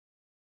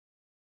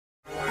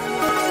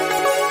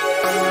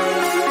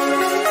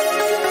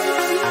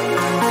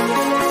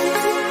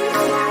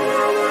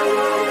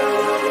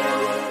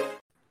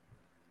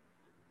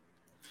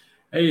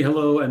Hey,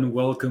 hello, and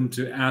welcome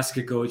to Ask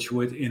a Coach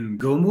with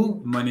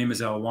Ingomu. My name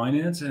is Al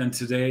Wynant, and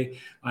today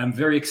I'm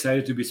very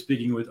excited to be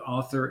speaking with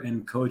author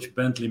and coach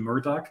Bentley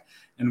Murdock.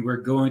 And we're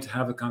going to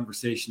have a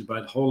conversation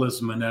about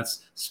holism, and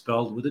that's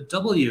spelled with a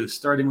W,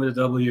 starting with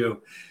a W.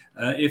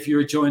 If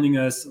you're joining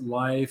us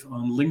live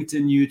on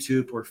LinkedIn,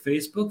 YouTube, or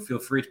Facebook, feel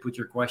free to put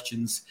your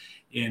questions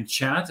in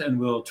chat, and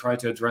we'll try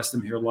to address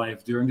them here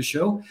live during the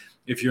show.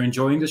 If you're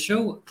enjoying the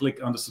show,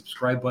 click on the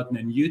subscribe button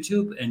in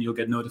YouTube, and you'll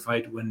get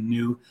notified when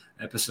new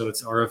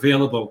episodes are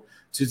available.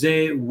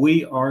 Today,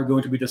 we are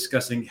going to be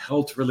discussing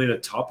health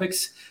related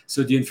topics.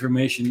 So, the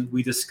information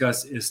we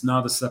discuss is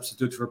not a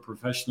substitute for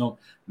professional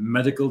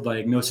medical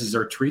diagnosis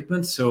or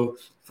treatment. So,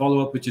 follow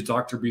up with your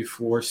doctor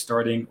before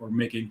starting or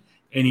making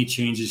any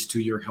changes to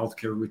your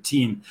healthcare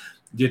routine.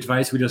 The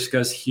advice we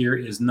discuss here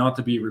is not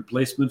to be a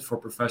replacement for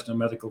professional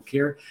medical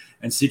care,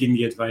 and seeking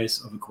the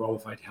advice of a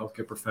qualified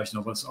healthcare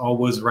professional is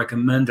always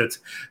recommended.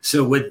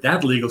 So, with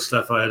that legal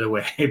stuff out of the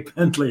way,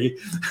 Bentley,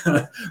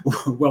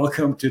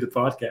 welcome to the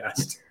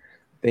podcast.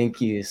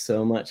 Thank you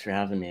so much for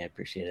having me. I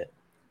appreciate it.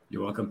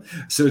 You're welcome.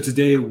 So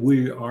today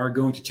we are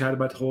going to chat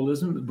about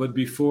holism, but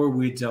before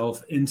we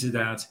delve into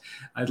that,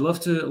 I'd love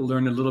to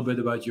learn a little bit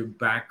about your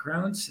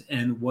background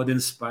and what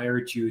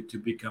inspired you to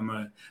become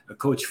a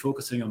coach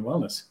focusing on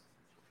wellness.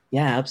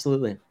 Yeah,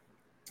 absolutely.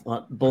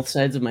 Well, both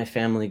sides of my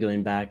family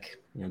going back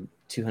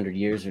 200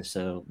 years or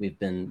so, we've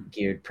been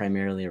geared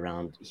primarily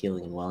around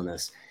healing and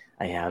wellness.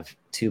 I have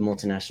two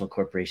multinational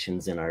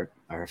corporations in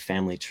our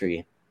family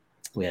tree.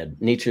 We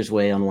had Nature's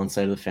Way on one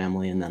side of the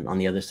family, and then on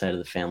the other side of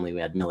the family, we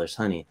had Miller's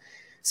Honey.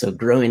 So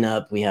growing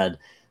up, we had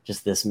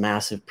just this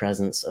massive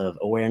presence of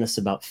awareness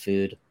about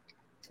food,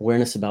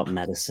 awareness about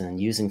medicine,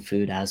 using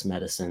food as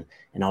medicine,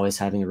 and always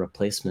having a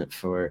replacement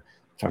for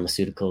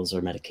pharmaceuticals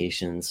or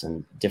medications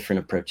and different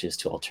approaches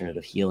to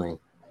alternative healing.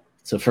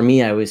 So for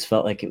me, I always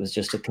felt like it was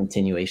just a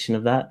continuation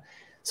of that.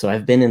 So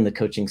I've been in the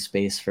coaching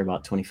space for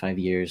about 25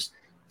 years,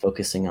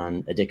 focusing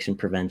on addiction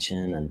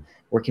prevention and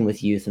working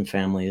with youth and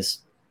families,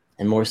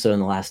 and more so in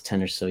the last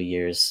 10 or so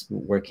years,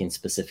 working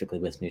specifically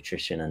with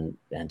nutrition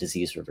and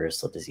disease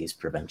reversal, disease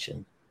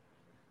prevention.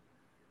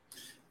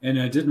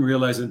 And I didn't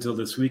realize until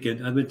this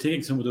weekend, I've been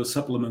taking some of those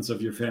supplements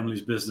of your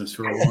family's business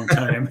for a long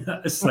time.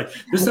 It's like,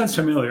 this sounds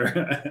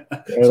familiar.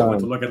 So I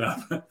went to look it up.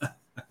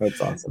 That's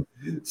awesome.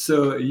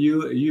 So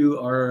you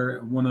are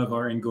one of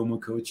our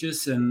Ingomu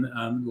coaches, and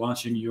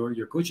launching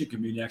your coaching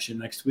community actually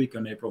next week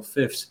on April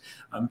 5th.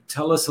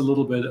 Tell us a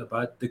little bit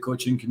about the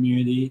coaching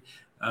community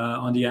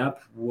on the app,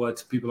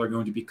 what people are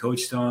going to be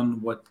coached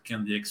on, what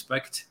can they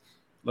expect.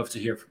 Love to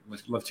hear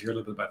a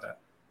little bit about that.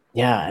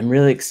 Yeah, I'm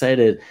really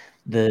excited.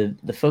 The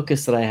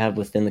focus that I have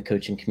within the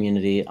coaching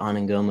community on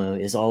Ingomu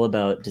is all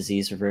about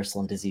disease reversal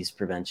and disease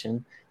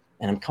prevention.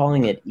 And I'm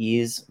calling it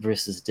ease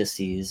versus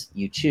disease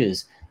you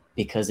choose,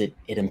 because it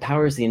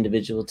empowers the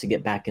individual to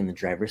get back in the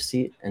driver's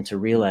seat and to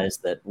realize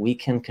that we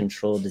can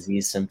control a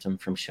disease symptom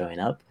from showing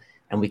up,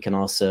 and we can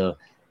also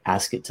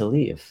ask it to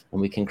leave.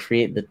 And we can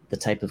create the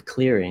type of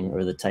clearing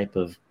or the type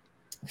of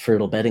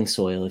fertile bedding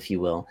soil, if you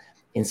will,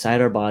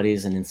 inside our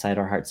bodies and inside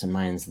our hearts and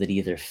minds that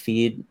either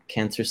feed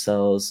cancer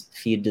cells,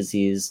 feed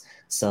disease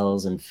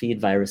cells, and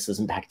feed viruses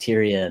and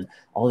bacteria and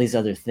all these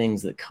other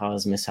things that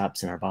cause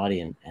mishaps in our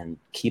body and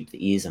keep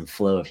the ease and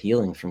flow of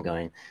healing from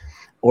going.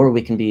 Or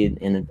we can be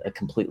in a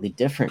completely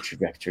different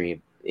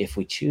trajectory if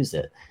we choose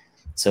it.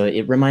 So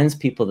it reminds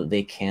people that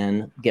they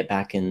can get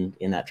back in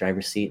that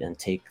driver's seat and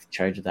take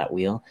charge of that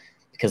wheel,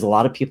 because a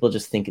lot of people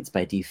just think it's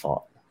by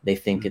default. They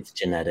think it's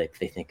genetic,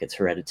 they think it's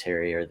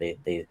hereditary, or they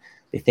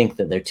think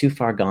that they're too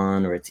far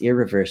gone or it's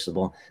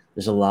irreversible.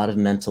 There's a lot of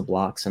mental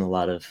blocks and a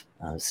lot of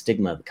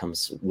stigma that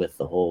comes with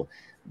the whole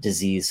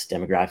disease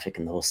demographic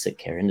and the whole sick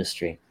care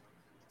industry.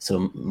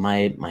 So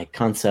my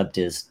concept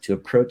is to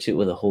approach it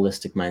with a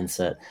holistic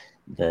mindset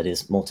that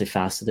is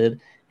multifaceted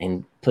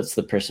and puts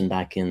the person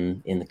back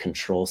in the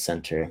control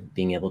center,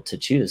 being able to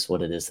choose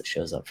what it is that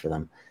shows up for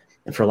them.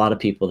 And for a lot of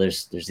people,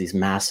 there's these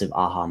massive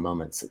aha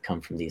moments that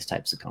come from these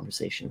types of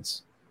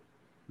conversations.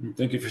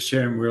 Thank you for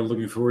sharing. We're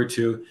looking forward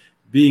to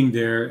being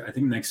there, I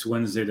think next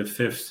Wednesday, the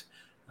 5th,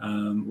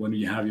 when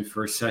you have your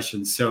first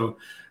session. So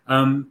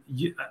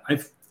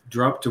I've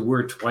dropped a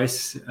word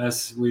twice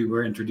as we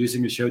were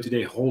introducing the show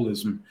today,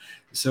 holism.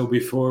 So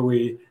before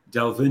we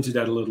delve into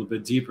that a little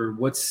bit deeper,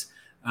 what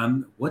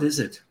is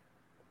it?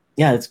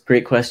 Yeah, it's a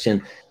great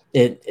question.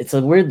 It's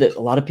a word that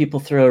a lot of people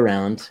throw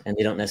around, and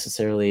they don't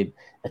necessarily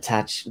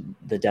attach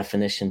the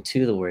definition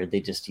to the word.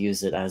 They just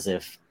use it as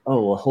if,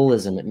 oh, well,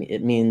 holism,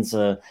 it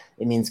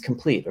means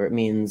complete, or it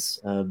means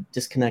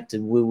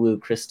disconnected woo-woo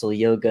crystal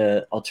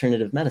yoga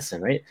alternative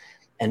medicine, right?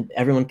 And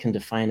everyone can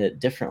define it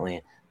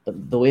differently.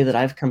 But the way that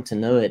I've come to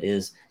know it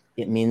is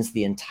it means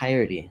the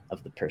entirety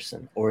of the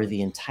person, or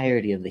the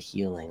entirety of the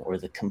healing, or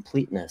the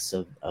completeness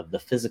of the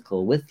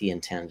physical with the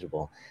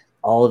intangible,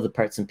 all of the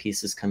parts and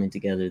pieces coming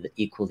together that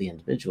equal the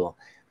individual.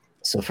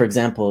 So for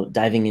example,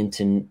 diving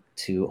into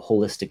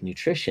holistic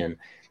nutrition,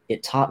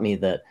 it taught me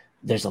that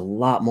there's a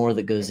lot more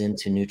that goes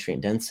into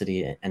nutrient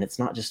density, and it's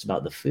not just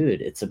about the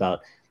food. It's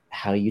about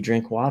how you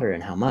drink water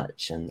and how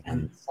much,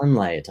 and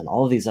sunlight and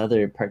all of these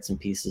other parts and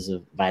pieces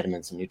of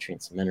vitamins and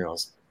nutrients and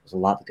minerals. There's a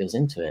lot that goes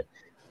into it.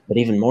 But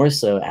even more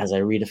so, as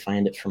I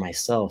redefined it for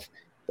myself,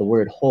 the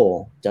word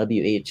whole,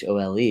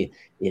 WHOLE,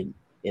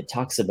 it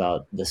talks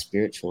about the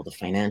spiritual, the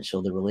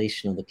financial, the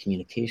relational, the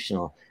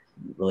communicational,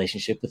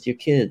 relationship with your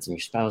kids and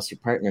your spouse, your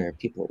partner,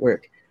 people at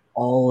work.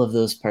 All of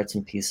those parts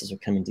and pieces are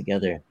coming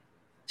together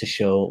to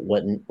show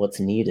what's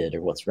needed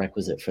or what's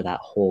requisite for that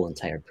whole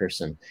entire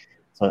person.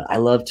 So I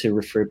love to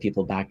refer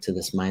people back to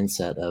this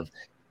mindset of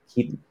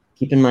keep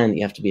in mind that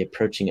you have to be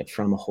approaching it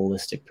from a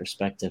holistic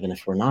perspective. And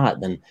if we're not,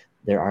 then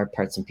there are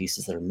parts and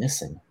pieces that are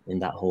missing in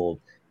that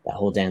whole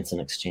dance and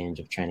exchange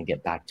of trying to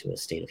get back to a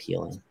state of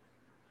healing.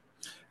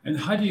 And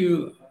how do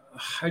you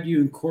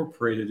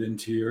incorporate it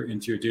into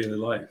your daily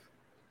life?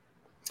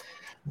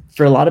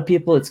 For a lot of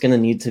people, it's going to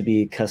need to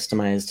be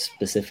customized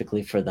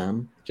specifically for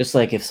them. Just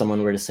like if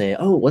someone were to say,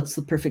 oh, what's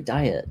the perfect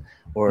diet?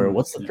 Or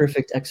what's the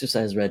perfect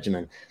exercise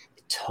regimen?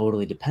 It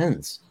totally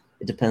depends.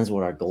 It depends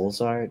what our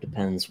goals are. It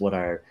depends what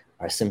our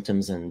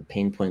symptoms and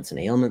pain points and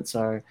ailments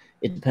are.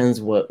 It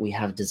depends what we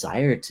have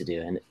desire to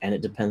do. And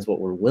it depends what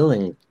we're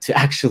willing to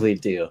actually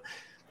do.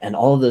 And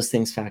all of those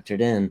things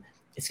factored in,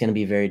 it's going to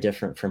be very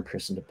different from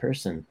person to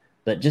person.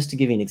 But just to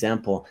give you an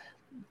example,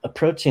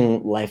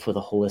 approaching life with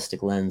a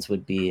holistic lens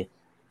would be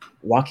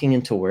walking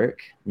into work,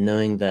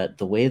 knowing that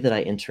the way that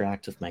I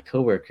interact with my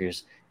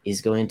coworkers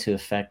is going to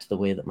affect the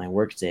way that my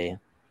workday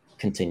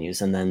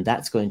continues. And then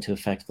that's going to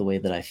affect the way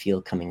that I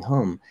feel coming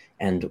home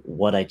and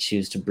what I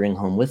choose to bring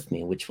home with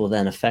me, which will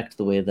then affect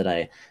the way that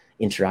I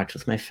interact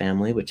with my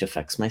family, which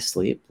affects my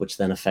sleep, which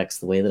then affects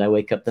the way that I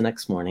wake up the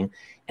next morning.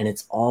 And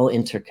it's all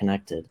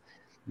interconnected.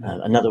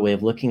 Another way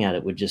of looking at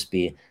it would just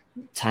be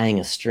tying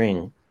a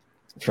string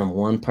from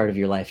one part of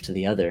your life to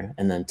the other,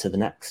 and then to the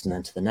next, and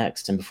then to the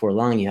next. And before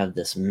long, you have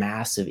this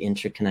massive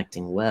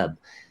interconnecting web.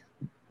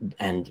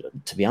 And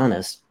to be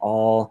honest,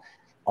 all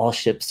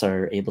ships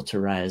are able to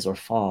rise or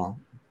fall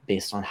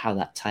based on how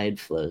that tide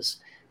flows.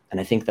 And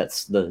I think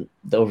that's the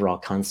overall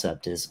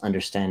concept, is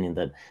understanding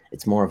that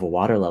it's more of a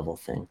water level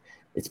thing.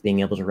 It's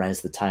being able to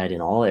rise the tide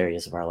in all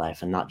areas of our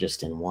life and not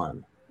just in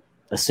one.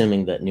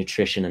 Assuming that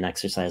nutrition and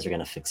exercise are going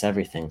to fix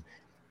everything,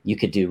 you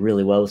could do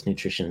really well with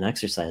nutrition and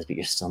exercise, but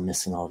you're still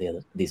missing all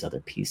these other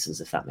pieces,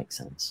 if that makes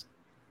sense.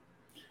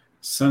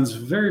 Sounds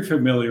very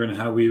familiar in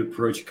how we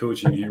approach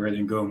coaching here at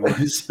Ingomu.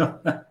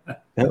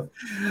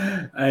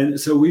 And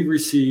so we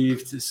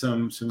received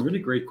some really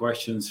great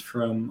questions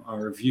from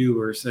our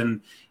viewers.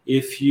 And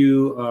if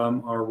you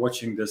are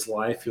watching this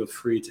live, feel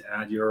free to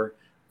add your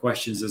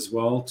questions as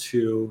well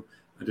to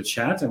the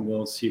chat, and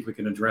we'll see if we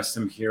can address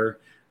them here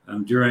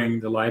during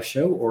the live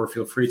show, or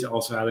feel free to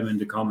also add them in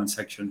the comment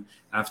section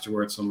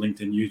afterwards on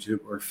LinkedIn, YouTube,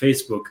 or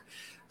Facebook.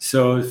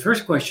 So the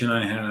first question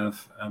I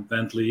have,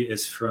 Bentley,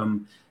 is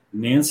from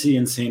Nancy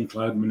in St.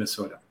 Cloud,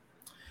 Minnesota.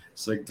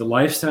 It's like, the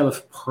lifestyle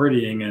of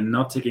partying and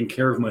not taking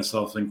care of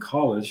myself in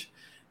college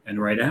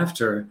and right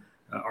after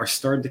are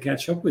starting to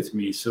catch up with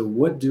me. So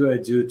what do I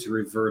do to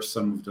reverse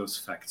some of those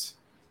effects?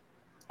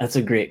 That's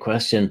a great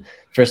question.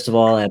 First of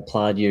all, I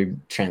applaud your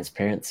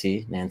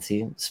transparency,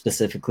 Nancy,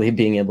 specifically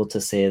being able to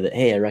say that,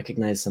 hey, I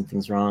recognize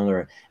something's wrong,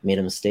 or made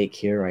a mistake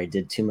here, or I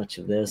did too much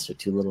of this or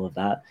too little of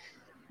that.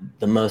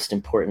 The most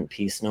important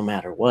piece, no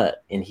matter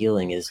what, in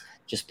healing is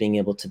just being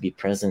able to be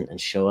present and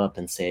show up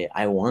and say,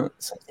 I want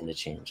something to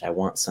change. I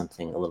want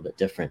something a little bit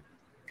different.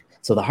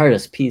 So the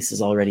hardest piece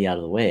is already out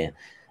of the way.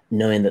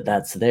 Knowing that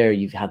that's there,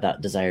 you've had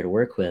that desire to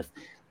work with.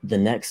 The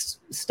next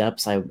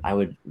steps I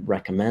would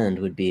recommend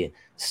would be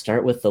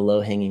start with the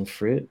low-hanging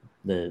fruit,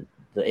 the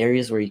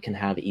areas where you can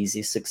have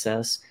easy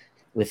success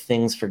with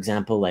things, for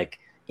example, like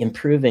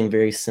improving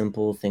very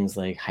simple things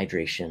like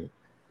hydration,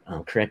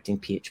 correcting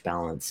pH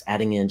balance,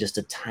 adding in just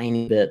a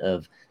tiny bit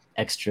of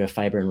extra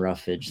fiber and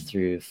roughage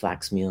through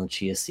flax meal and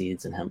chia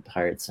seeds and hemp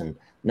hearts and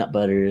nut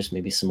butters,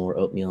 maybe some more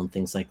oatmeal and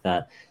things like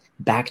that.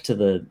 Back to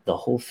the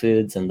whole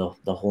foods and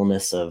the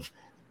wholeness of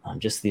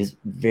just these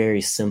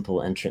very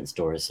simple entrance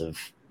doors of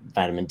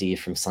vitamin D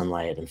from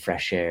sunlight and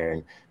fresh air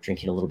and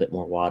drinking a little bit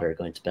more water,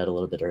 going to bed a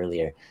little bit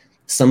earlier.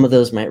 Some of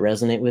those might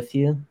resonate with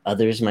you.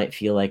 Others might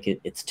feel like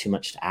it's too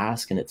much to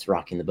ask and it's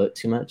rocking the boat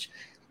too much.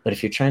 But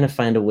if you're trying to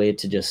find a way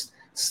to just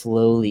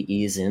slowly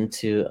ease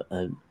into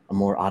a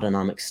more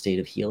autonomic state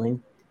of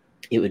healing,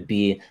 it would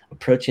be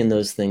approaching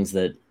those things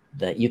that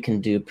you can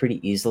do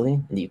pretty easily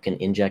and that you can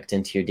inject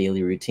into your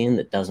daily routine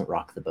that doesn't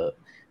rock the boat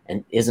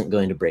and isn't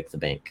going to break the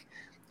bank.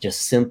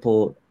 Just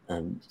simple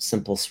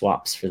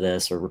swaps for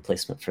this or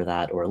replacement for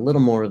that, or a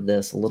little more of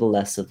this, a little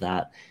less of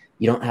that.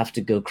 You don't have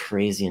to go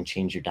crazy and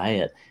change your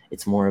diet.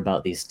 It's more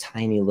about these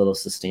tiny little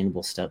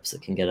sustainable steps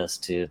that can get us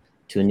to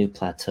a new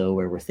plateau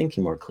where we're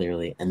thinking more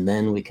clearly, and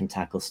then we can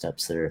tackle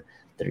steps that are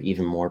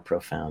even more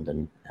profound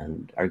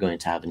and are going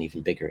to have an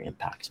even bigger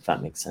impact, if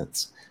that makes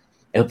sense.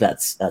 I hope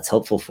that's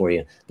helpful for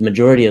you. The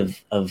majority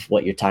of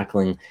what you're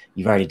tackling,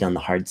 you've already done the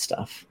hard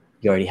stuff.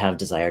 You already have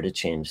desire to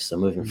change. So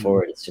moving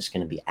forward, it's just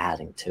going to be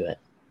adding to it.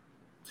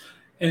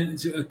 And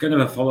kind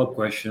of a follow-up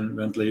question,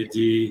 Bentley.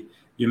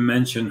 You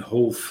mentioned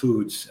whole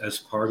foods as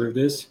part of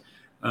this.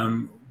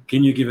 Can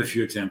you give a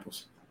few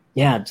examples?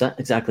 Yeah,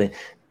 exactly.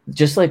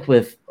 Just like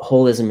with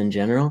holism in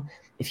general,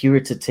 if you were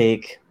to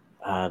take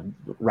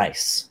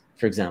rice,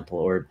 for example,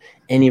 or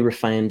any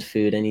refined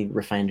food, any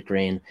refined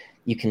grain,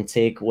 you can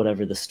take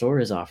whatever the store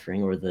is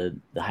offering or the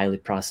highly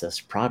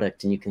processed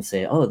product, and you can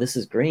say, oh, this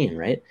is grain,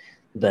 right?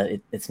 But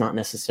it's not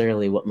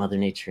necessarily what Mother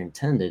Nature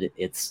intended.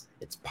 It's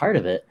part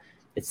of it.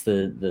 It's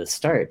the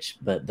starch,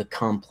 but the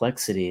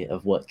complexity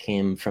of what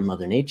came from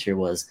Mother Nature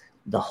was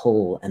the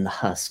hull and the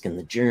husk and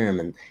the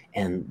germ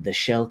and the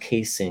shell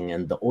casing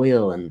and the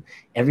oil and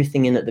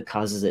everything in it that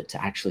causes it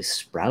to actually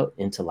sprout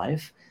into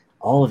life.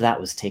 All of that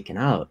was taken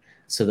out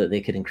so that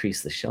they could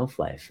increase the shelf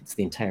life. It's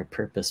the entire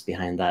purpose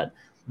behind that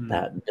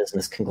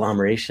business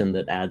conglomeration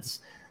that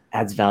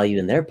adds value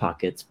in their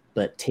pockets,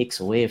 but takes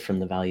away from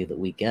the value that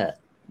we get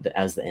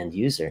as the end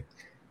user.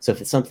 So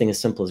if it's something as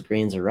simple as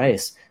grains or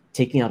rice,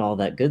 taking out all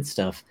that good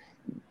stuff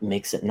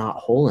makes it not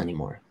whole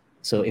anymore.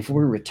 So if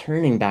we're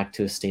returning back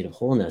to a state of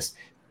wholeness,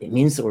 it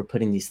means that we're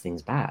putting these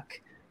things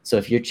back. So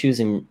if you're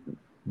choosing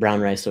brown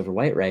rice over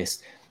white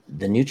rice,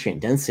 the nutrient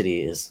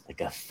density is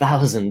like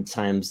 1,000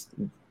 times,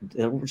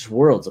 just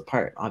worlds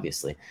apart,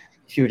 obviously.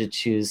 If you were to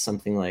choose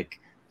something like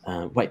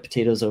white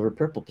potatoes over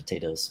purple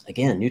potatoes,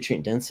 again,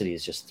 nutrient density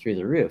is just through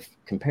the roof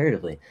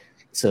comparatively.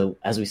 So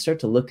as we start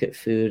to look at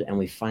food and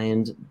we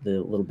find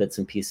the little bits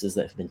and pieces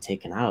that have been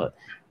taken out,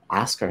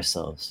 ask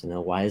ourselves,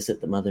 why is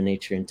it that Mother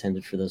Nature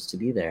intended for those to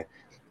be there?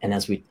 And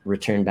as we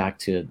return back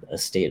to a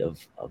state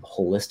of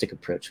holistic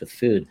approach with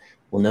food,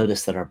 we'll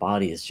notice that our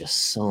body is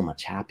just so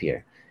much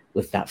happier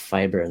with that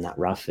fiber and that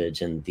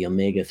roughage and the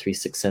omega-3,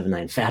 6, 7,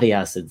 9 fatty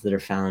acids that are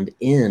found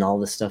in all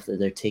the stuff that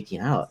they're taking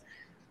out.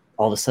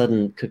 All of a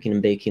sudden, cooking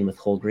and baking with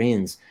whole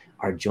grains,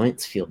 our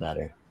joints feel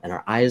better and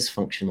our eyes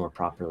function more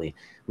properly.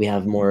 We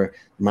have more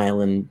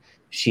myelin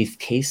sheath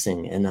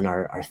casing, and then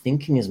our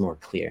thinking is more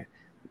clear.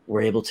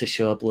 We're able to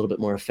show up a little bit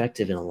more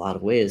effective in a lot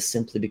of ways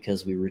simply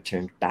because we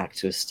returned back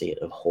to a state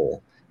of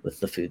whole with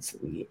the foods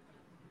that we eat.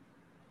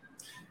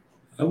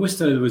 I always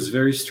thought it was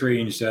very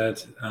strange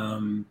that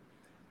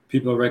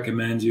people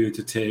recommend you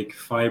to take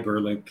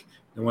fiber, like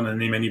I don't want to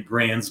name any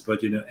brands,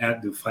 but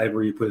add the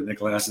fiber, you put it in a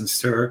glass and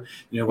stir.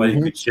 While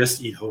you could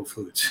just eat whole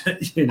foods.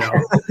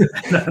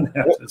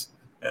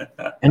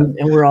 And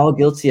we're all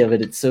guilty of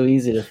it. It's so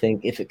easy to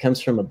think if it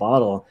comes from a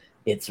bottle,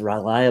 it's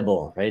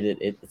reliable, right?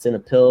 It's in a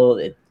pill.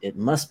 It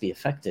must be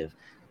effective,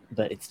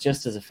 but it's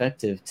just as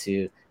effective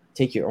to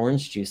take your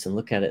orange juice and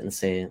look at it and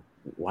say,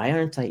 why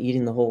aren't I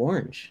eating the whole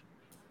orange?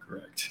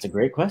 Correct. It's a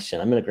great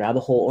question. I'm going to grab a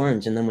whole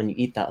orange. And then when you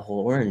eat that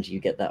whole orange, you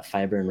get that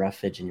fiber and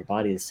roughage, and your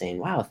body is saying,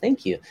 wow,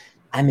 thank you.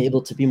 I'm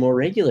able to be more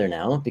regular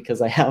now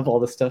because I have all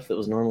the stuff that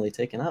was normally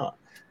taken out.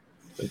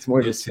 So it's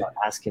more just about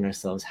asking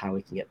ourselves how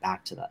we can get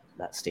back to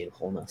that state of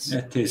wholeness.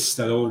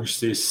 That orange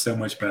tastes so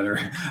much better.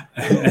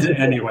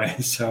 Anyway,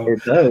 so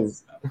it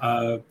does.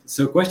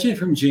 So question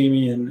from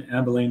Jamie in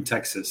Abilene,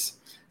 Texas.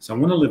 So I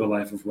want to live a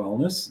life of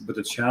wellness, but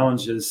the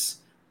challenge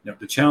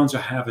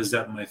I have is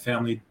that my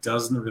family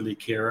doesn't really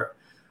care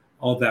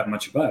all that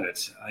much about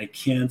it. I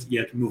can't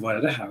yet move out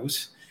of the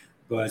house,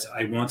 but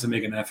I want to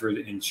make an effort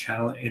in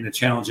a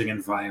challenging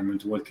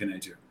environment. What can I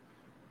do?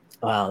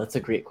 Wow, that's a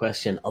great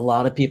question. A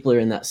lot of people are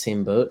in that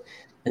same boat,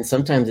 and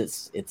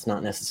sometimes it's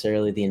not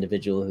necessarily the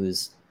individual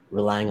who's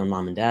relying on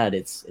mom and dad.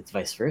 It's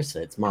vice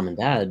versa. It's mom and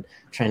dad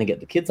trying to get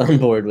the kids on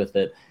board with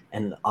it,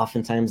 and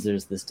oftentimes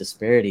there's this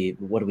disparity.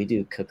 What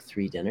do? Cook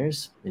 3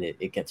 dinners? And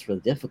it gets really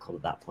difficult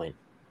at that point.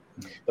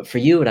 But for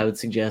you, what I would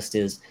suggest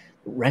is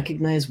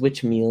recognize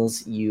which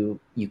meals you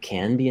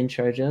can be in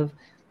charge of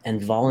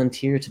and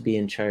volunteer to be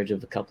in charge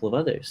of a couple of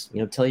others.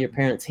 Tell your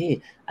parents,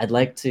 hey, I'd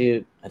like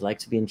to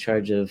be in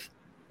charge of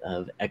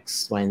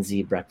X, Y, and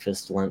Z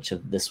breakfast, lunch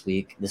of this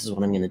week. This is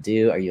what I'm going to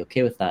do. Are you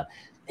okay with that?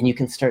 And you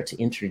can start to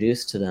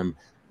introduce to them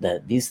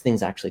that these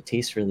things actually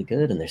taste really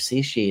good and they're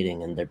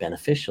satiating and they're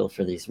beneficial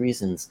for these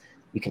reasons.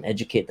 You can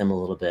educate them a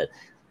little bit,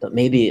 but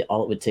maybe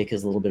all it would take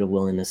is a little bit of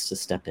willingness to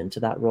step into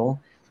that role.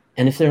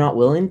 And if they're not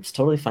willing, it's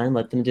totally fine.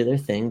 Let them do their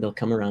thing. They'll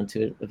come around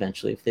to it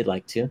eventually if they'd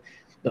like to.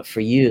 But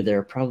for you, there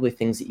are probably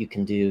things that you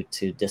can do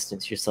to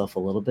distance yourself a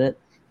little bit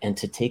and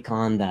to take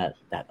on that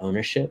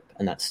ownership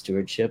and that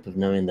stewardship of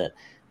knowing that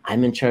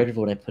I'm in charge of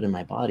what I put in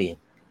my body.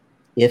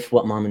 If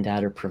what mom and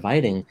dad are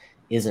providing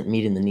isn't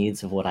meeting the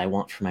needs of what I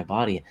want for my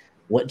body,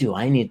 what do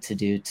I need to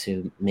do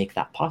to make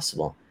that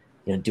possible?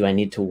 Do I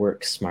need to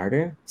work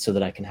smarter so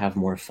that I can have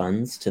more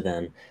funds to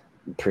then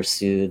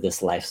pursue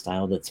this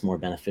lifestyle that's more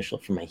beneficial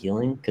for my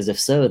healing? Because if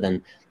so,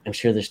 then I'm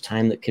sure there's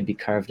time that could be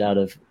carved out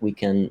of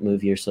weekend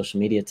movie or social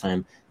media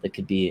time that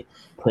could be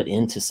put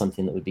into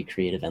something that would be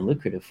creative and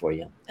lucrative for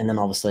you. And then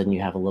all of a sudden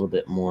you have a little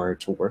bit more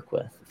to work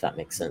with, if that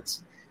makes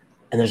sense.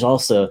 And there's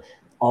also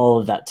all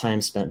of that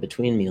time spent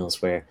between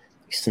meals where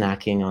you're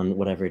snacking on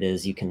whatever it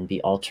is, you can be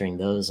altering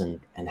those and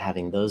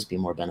having those be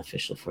more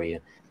beneficial for you,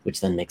 which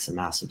then makes a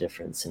massive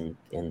difference in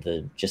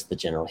the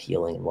general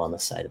healing and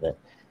wellness side of it.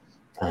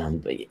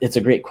 But it's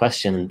a great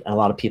question. A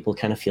lot of people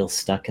kind of feel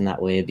stuck in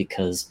that way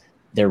because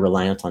they're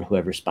reliant on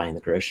whoever's buying the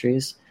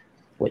groceries.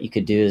 What you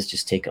could do is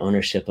just take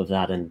ownership of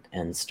that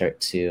and start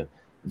to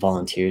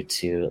volunteer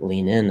to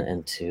lean in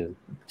and to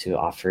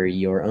offer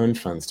your own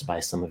funds to buy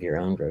some of your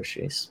own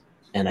groceries.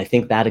 And I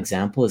think that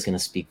example is going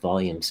to speak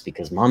volumes,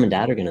 because mom and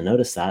dad are going to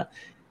notice that,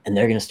 and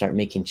they're going to start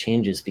making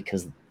changes,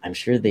 because I'm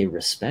sure they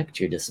respect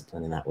your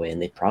discipline in that way,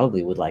 and they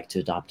probably would like to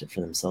adopt it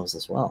for themselves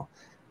as well.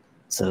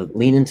 So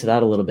lean into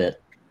that a little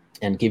bit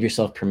and give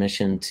yourself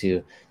permission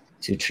to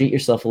treat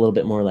yourself a little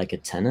bit more like a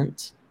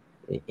tenant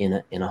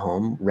in a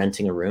home,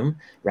 renting a room,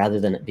 rather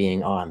than it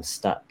being, oh, I'm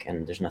stuck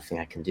and there's nothing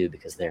I can do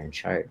because they're in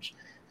charge.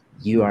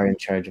 You are in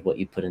charge of what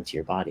you put into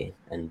your body,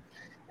 and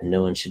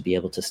no one should be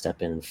able to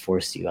step in and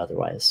force you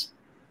otherwise.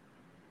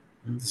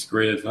 That's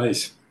great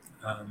advice.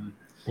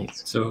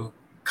 Thanks. So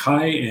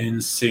Kai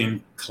in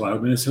St.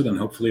 Cloud, Minnesota, and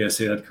hopefully I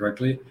say that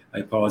correctly. I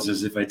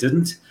apologize if I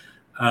didn't.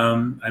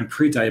 I'm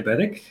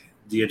pre-diabetic.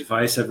 The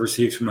advice I've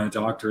received from my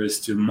doctor is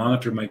to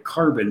monitor my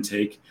carb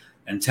intake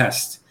and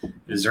test.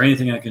 Is there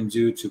anything I can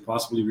do to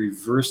possibly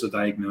reverse the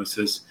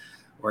diagnosis,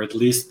 or at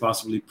least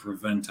possibly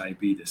prevent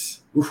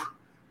diabetes? Oof.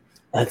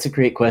 That's a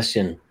great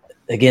question.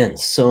 Again,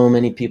 so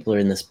many people are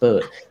in this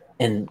boat.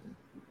 And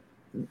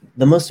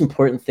the most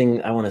important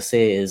thing I want to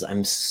say is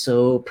I'm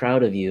so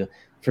proud of you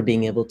for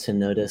being able to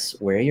notice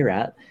where you're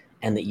at,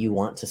 and that you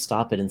want to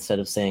stop it, instead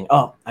of saying,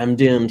 oh, I'm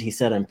doomed. He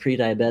said I'm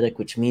pre-diabetic,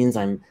 which means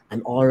I'm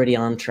already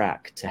on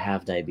track to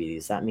have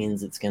diabetes. That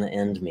means it's going to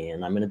end me,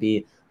 and I'm going to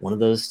be one of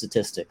those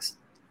statistics.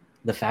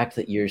 The fact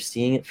that you're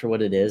seeing it for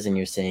what it is, and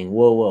you're saying,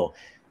 whoa,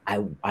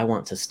 I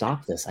want to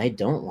stop this. I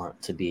don't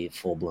want to be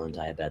full-blown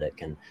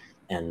diabetic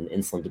and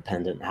insulin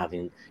dependent,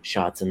 having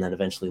shots, and then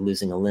eventually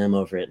losing a limb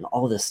over it, and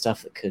all this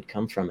stuff that could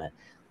come from it.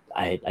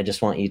 I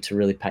just want you to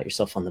really pat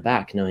yourself on the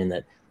back, knowing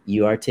that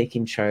you are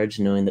taking charge,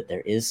 knowing that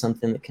there is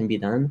something that can be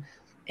done.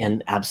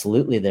 And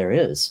absolutely there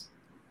is.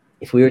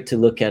 If we were to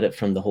look at it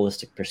from the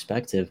holistic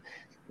perspective,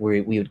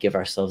 we would give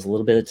ourselves a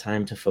little bit of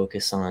time to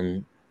focus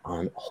on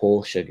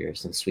whole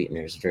sugars and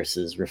sweeteners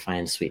versus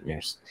refined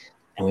sweeteners.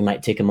 And we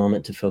might take a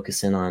moment to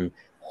focus in on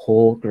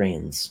whole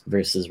grains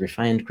versus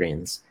refined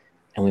grains.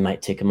 And we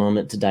might take a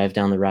moment to dive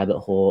down the rabbit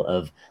hole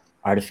of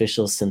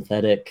artificial,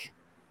 synthetic,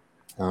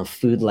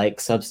 food-like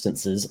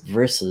substances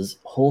versus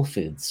whole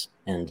foods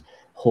and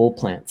whole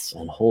plants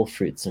and whole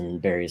fruits and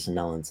berries and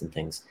melons and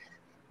things.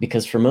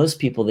 Because for most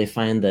people, they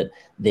find that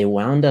they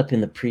wound up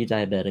in the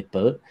pre-diabetic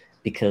boat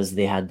because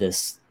they had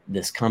this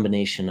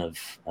combination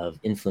of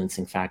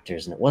influencing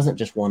factors. And it wasn't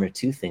just one or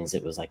two things,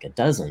 it was like a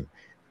dozen.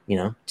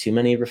 Too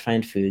many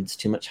refined foods,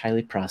 too much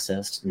highly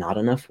processed, not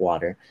enough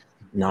water,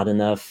 not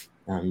enough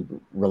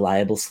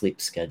reliable sleep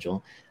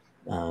schedule,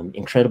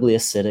 incredibly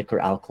acidic or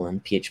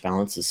alkaline, pH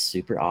balance is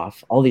super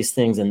off, all these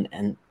things.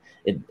 And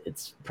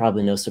it's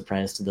probably no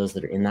surprise to those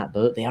that are in that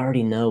boat. They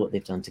already know what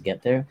they've done to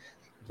get there.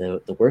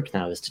 The work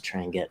now is to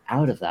try and get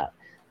out of that.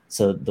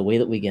 So the way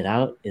that we get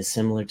out is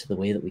similar to the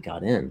way that we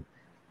got in.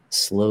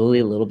 Slowly,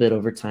 a little bit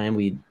over time,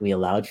 we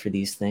allowed for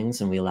these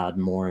things, and we allowed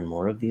more and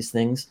more of these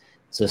things.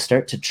 So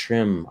start to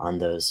trim on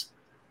those.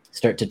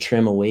 Start to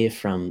trim away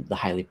from the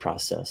highly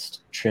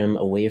processed, trim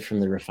away from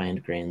the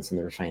refined grains and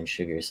the refined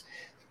sugars.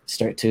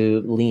 Start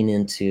to lean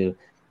into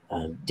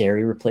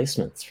dairy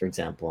replacements, for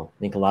example. I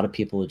think a lot of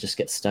people will just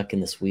get stuck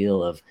in this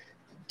wheel of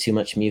too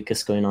much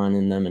mucus going on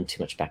in them, and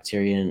too much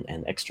bacteria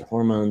and extra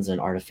hormones and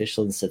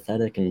artificial and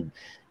synthetic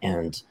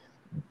and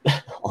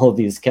all of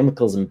these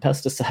chemicals and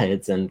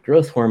pesticides and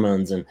growth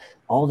hormones and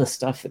all the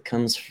stuff that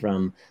comes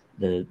from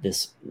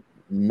this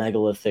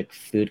megalithic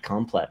food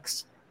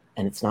complex.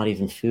 And it's not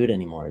even food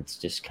anymore. It's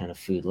just kind of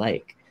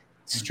food-like.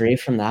 Stray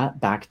from that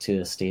back to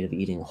a state of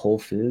eating whole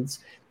foods,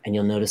 and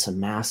you'll notice a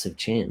massive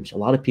change. A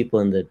lot of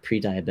people in the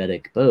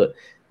pre-diabetic boat,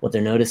 what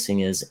they're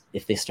noticing is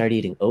if they start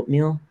eating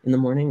oatmeal in the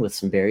morning with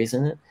some berries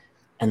in it,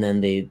 and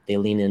then they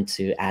lean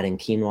into adding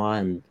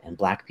quinoa and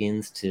black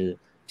beans to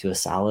a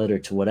salad or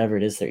to whatever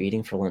it is they're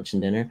eating for lunch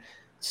and dinner,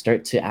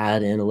 start to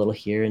add in a little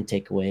here and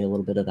take away a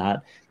little bit of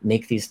that,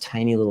 make these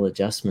tiny little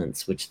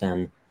adjustments, which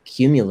then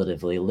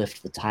cumulatively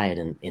lift the tide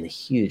in a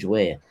huge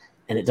way.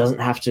 And it doesn't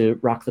have to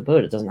rock the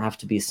boat. It doesn't have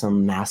to be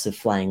some massive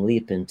flying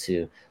leap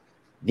into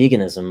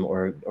veganism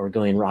or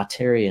going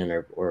raw-tarian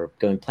or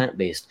going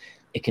plant-based.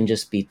 It can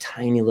just be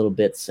tiny little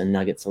bits and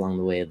nuggets along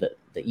the way that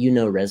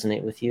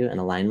resonate with you and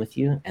align with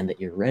you and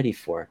that you're ready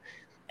for,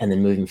 and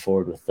then moving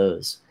forward with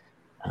those.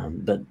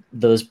 But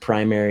those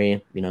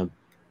primary,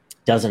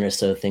 dozen or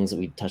so things that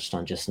we touched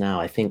on just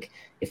now, I think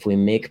if we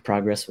make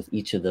progress with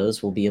each of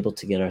those, we'll be able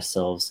to get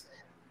ourselves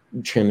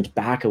trimmed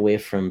back away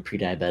from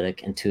pre-diabetic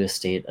into a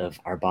state of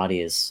our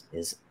body is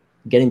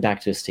getting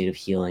back to a state of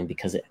healing,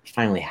 because it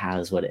finally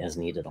has what it has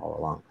needed all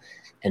along.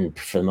 And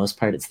for the most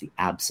part, it's the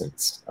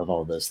absence of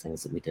all those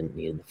things that we didn't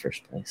need in the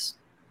first place.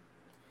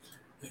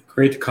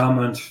 Great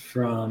comment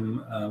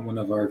from one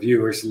of our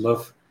viewers.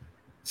 Love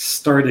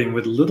starting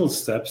with little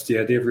steps, the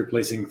idea of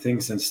replacing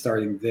things and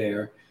starting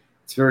there.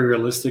 It's very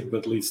realistic,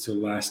 but leads to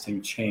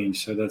lasting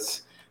change. So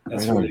that's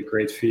really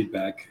great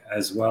feedback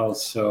as well.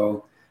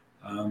 So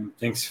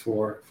thanks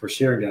for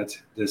sharing that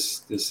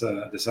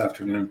this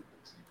afternoon.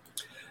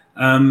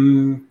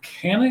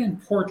 Hannah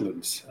in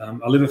Portland.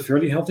 I live a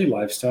fairly healthy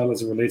lifestyle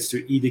as it relates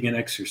to eating and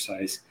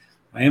exercise.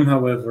 I am,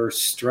 however,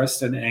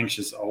 stressed and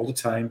anxious all the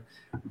time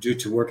due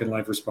to work and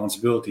life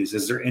responsibilities.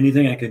 Is there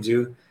anything I can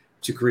do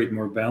to create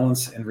more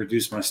balance and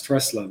reduce my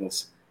stress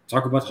levels?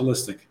 Talk about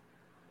holistic.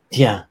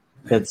 Yeah,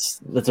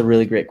 that's a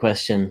really great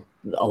question.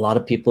 A lot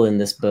of people in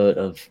this boat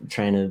of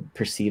trying to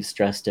perceive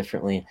stress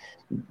differently,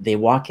 they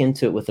walk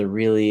into it with a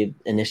really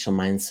initial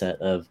mindset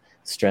of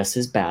stress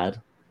is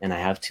bad and I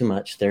have too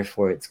much,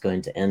 therefore it's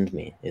going to end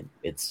me.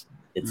 It's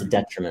a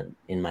detriment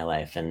in my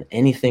life, and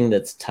anything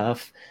that's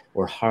tough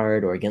or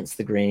hard or against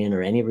the grain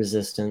or any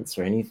resistance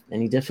or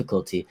any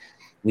difficulty,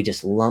 we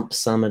just lump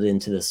sum it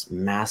into this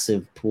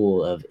massive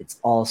pool of it's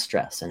all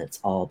stress and it's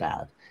all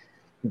bad.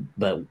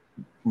 But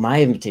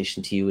my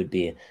invitation to you would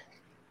be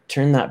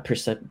turn that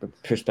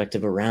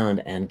perspective around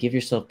and give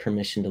yourself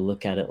permission to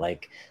look at it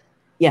like,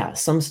 yeah,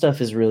 some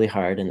stuff is really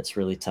hard and it's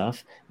really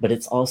tough, but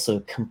it's also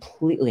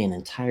completely and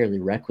entirely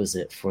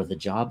requisite for the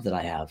job that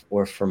I have,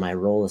 or for my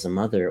role as a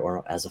mother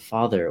or as a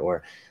father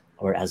or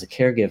as a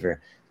caregiver.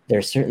 There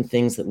are certain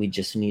things that we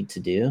just need to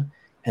do,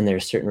 and there are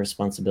certain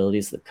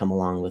responsibilities that come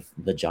along with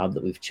the job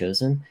that we've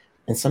chosen.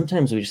 And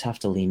sometimes we just have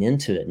to lean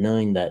into it,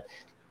 knowing that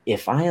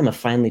if I am a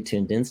finely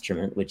tuned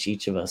instrument, which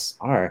each of us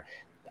are,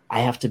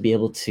 I have to be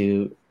able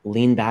to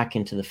lean back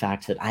into the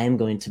fact that I am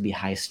going to be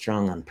high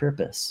strung on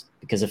purpose.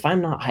 Because if I'm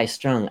not high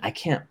strung, I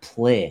can't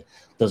play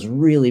those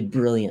really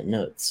brilliant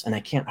notes, and I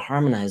can't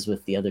harmonize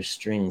with the other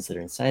strings that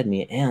are inside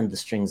me and the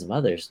strings of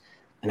others,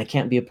 and I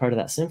can't be a part of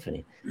that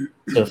symphony.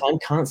 So if I'm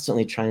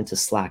constantly trying to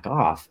slack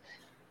off,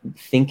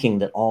 thinking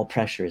that all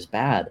pressure is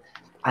bad,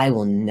 I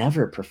will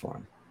never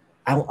perform.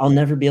 I'll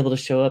never be able to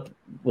show up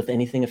with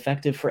anything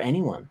effective for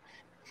anyone.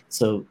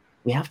 So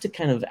we have to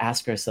kind of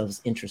ask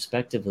ourselves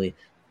introspectively,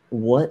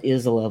 what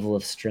is a level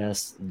of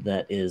stress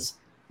that is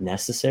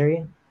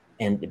necessary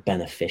and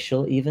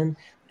beneficial even?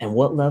 And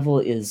what level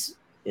is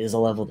a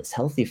level that's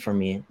healthy for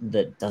me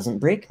that doesn't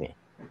break me?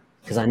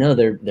 Because I know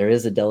there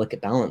is a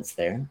delicate balance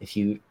there. If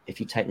you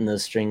tighten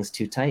those strings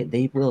too tight,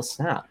 they will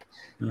snap.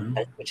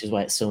 Which is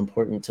why it's so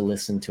important to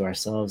listen to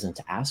ourselves and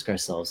to ask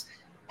ourselves,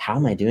 how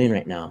am I doing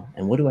right now?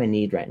 And what do I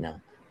need right now?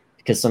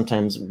 Because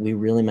sometimes we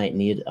really might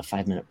need a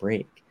 5-minute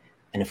break.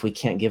 And if we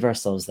can't give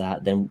ourselves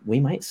that, then we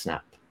might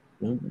snap.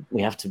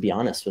 We have to be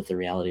honest with the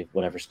reality of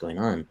whatever's going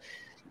on.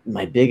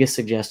 My biggest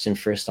suggestion,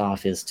 first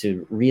off, is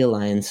to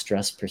realign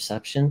stress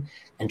perception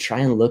and try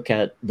and look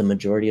at the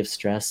majority of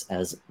stress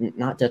as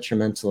not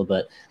detrimental,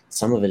 but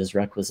some of it is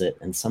requisite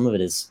and some of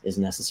it is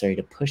necessary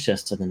to push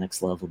us to the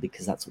next level,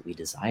 because that's what we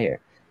desire.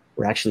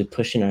 We're actually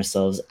pushing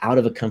ourselves out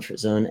of a comfort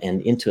zone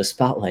and into a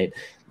spotlight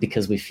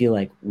because we feel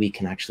like we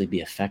can actually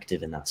be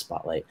effective in that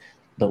spotlight.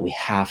 But we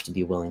have to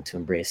be willing to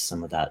embrace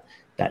some of that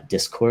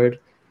discord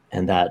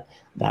and that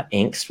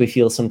angst we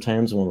feel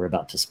sometimes when we're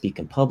about to speak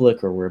in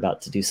public, or we're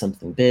about to do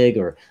something big,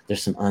 or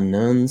there's some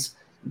unknowns.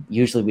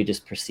 Usually we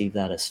just perceive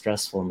that as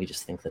stressful and we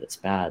just think that it's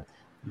bad.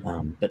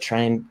 But try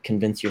and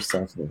convince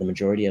yourself that the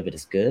majority of it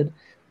is good.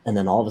 And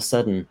then all of a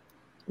sudden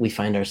we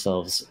find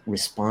ourselves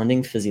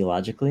responding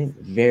physiologically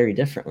very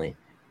differently.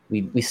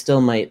 We still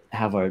might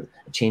have our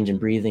change in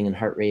breathing and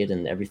heart rate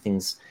and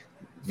everything's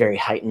very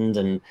heightened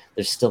and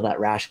there's still that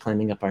rash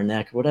climbing up our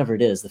neck, whatever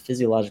it is, the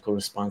physiological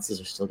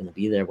responses are still going to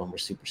be there when we're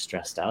super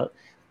stressed out.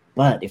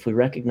 But if we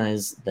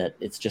recognize that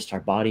it's just our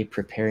body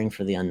preparing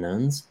for the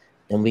unknowns,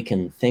 then we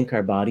can thank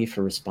our body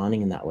for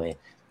responding in that way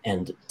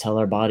and tell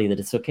our body that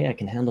it's okay, I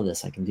can handle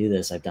this, I can do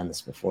this, I've done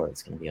this before,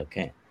 it's going to be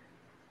okay.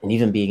 And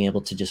even being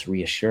able to just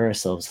reassure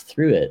ourselves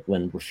through it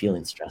when we're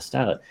feeling stressed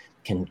out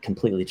can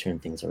completely turn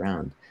things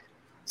around.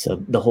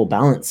 So the whole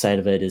balance side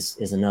of it is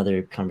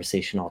another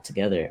conversation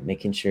altogether,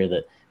 making sure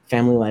that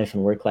family life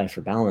and work life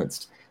are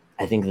balanced.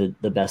 I think that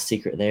the best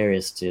secret there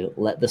is to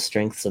let the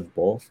strengths of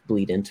both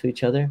bleed into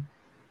each other.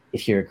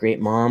 If you're a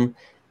great mom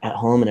at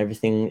home and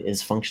everything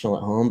is functional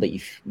at home, but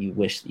you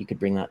wish that you could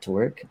bring that to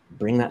work,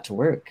 bring that to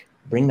work.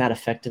 Bring that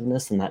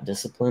effectiveness and that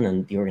discipline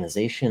and the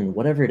organization,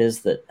 whatever it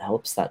is that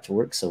helps that to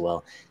work so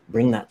well,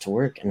 bring that to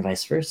work, and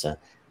vice versa.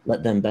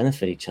 Let them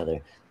benefit each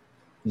other.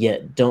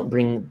 Yet don't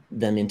bring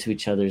them into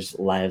each other's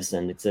lives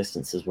and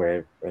existences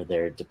where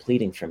they're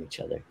depleting from each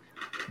other.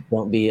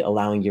 Don't be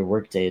allowing your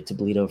workday to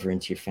bleed over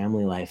into your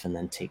family life and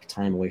then take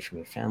time away from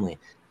your family.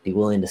 Be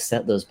willing to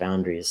set those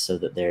boundaries so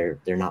that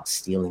they're not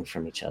stealing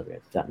from each other,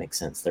 if that makes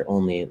sense. They're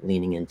only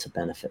leaning in to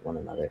benefit one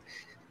another.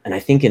 And I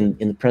think in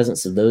the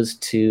presence of those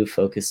two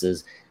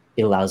focuses,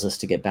 it allows us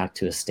to get back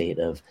to a state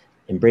of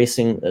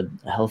embracing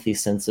a healthy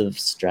sense of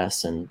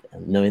stress and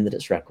knowing that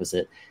it's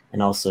requisite,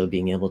 and also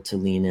being able to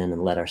lean in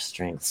and let our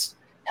strengths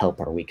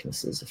help our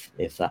weaknesses,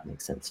 if that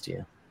makes sense to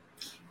you.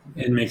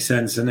 It makes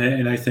sense. And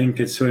I think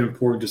it's so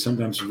important to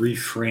sometimes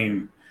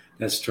reframe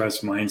that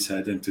stress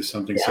mindset into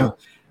something. Yeah.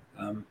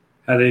 So,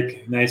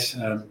 Hadek, nice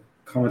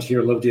comment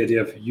here. Love the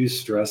idea of use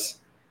stress,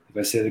 if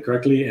I say it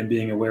correctly, and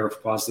being aware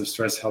of positive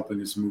stress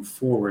helping us move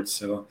forward.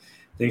 So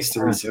thanks,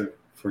 Teresa,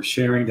 for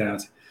sharing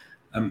that.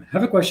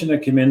 Have a question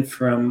that came in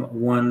from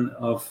one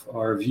of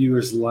our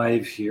viewers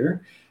live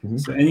here.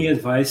 So any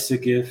advice to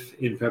give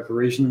in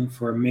preparation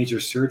for a major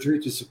surgery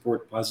to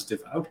support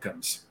positive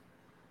outcomes?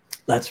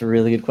 That's a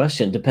really good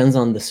question. It depends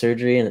on the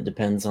surgery, and it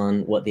depends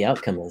on what the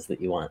outcome is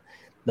that you want.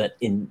 But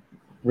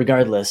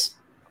regardless,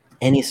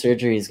 any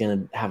surgery is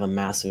going to have a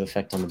massive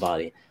effect on the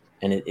body,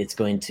 and it's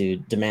going to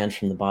demand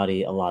from the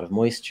body a lot of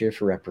moisture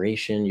for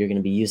reparation. You're going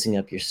to be using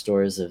up your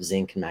stores of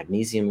zinc and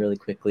magnesium really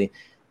quickly.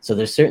 So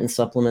there's certain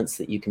supplements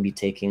that you can be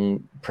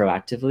taking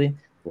proactively,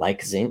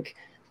 like zinc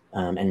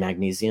and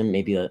magnesium,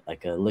 maybe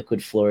like a liquid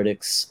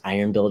Fluoridex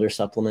iron builder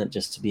supplement,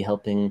 just to be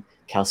helping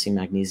calcium,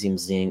 magnesium,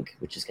 zinc,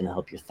 which is going to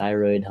help your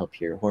thyroid, help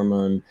your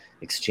hormone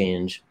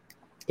exchange.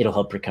 It'll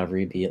help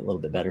recovery be a little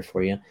bit better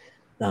for you.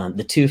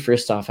 The two,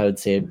 first off, I would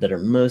say that are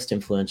most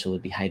influential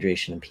would be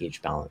hydration and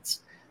pH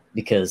balance,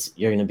 because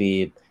you're going to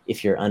be,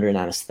 if you're under an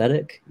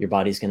anesthetic, your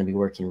body's going to be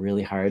working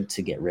really hard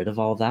to get rid of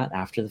all that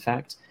after the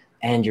fact.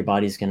 And your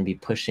body's going to be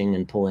pushing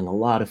and pulling a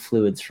lot of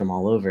fluids from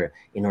all over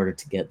in order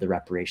to get the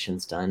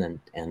reparations done.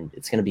 And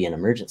it's going to be in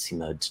emergency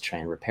mode to try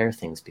and repair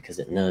things, because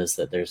it knows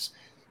that there's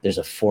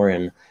a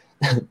foreign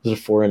there's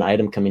a foreign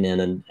item coming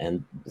in,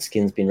 and the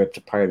skin's being ripped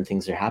apart and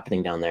things are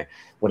happening down there,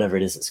 whatever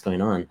it is that's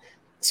going on.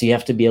 So you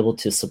have to be able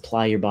to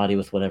supply your body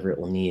with whatever it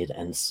will need.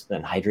 And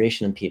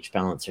hydration and pH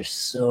balance are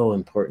so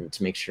important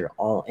to make sure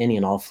any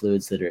and all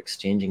fluids that are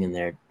exchanging in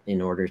there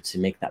in order to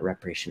make that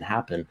reparation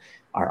happen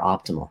are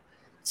optimal.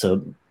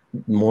 So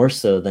more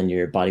so than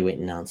your body weight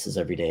in ounces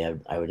every day,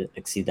 I would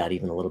exceed that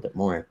even a little bit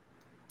more.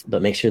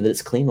 But make sure that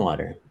it's clean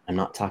water. I'm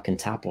not talking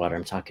tap water.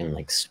 I'm talking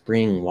like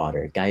spring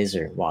water,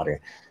 geyser water,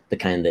 the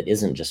kind that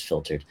isn't just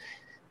filtered.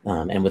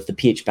 And with the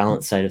pH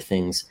balance side of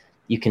things,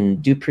 you can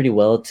do pretty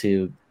well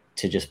to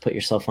just put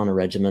yourself on a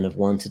regimen of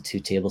 1 to 2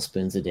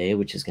 tablespoons a day,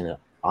 which is going to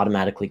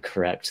automatically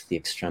correct the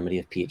extremity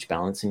of pH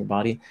balance in your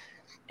body.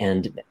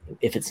 And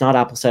if it's not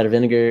apple cider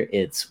vinegar,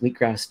 it's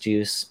wheatgrass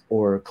juice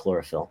or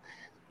chlorophyll.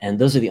 And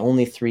those are the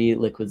only three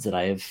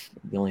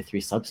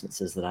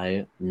substances that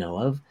I know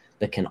of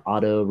that can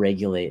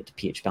auto-regulate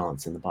pH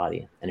balance in the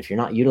body. And if you're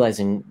not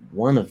utilizing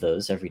one of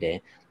those every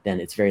day, then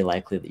it's very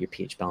likely that your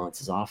pH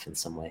balance is off in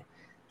some way.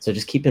 So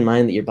just keep in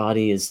mind that your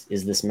body is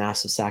this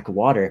massive sack of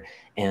water,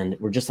 and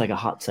we're just like a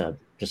hot tub,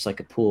 just like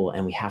a pool,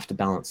 and we have to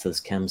balance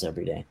those chems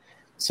every day.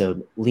 So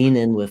lean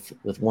in with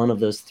one of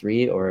those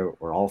three, or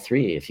all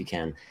three if you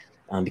can,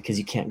 because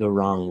you can't go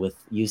wrong with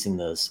using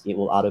those. It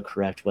will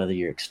autocorrect whether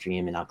you're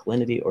extreme in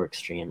alkalinity or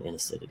extreme in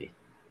acidity.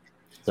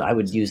 So I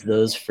would use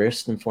those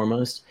first and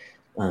foremost,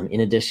 in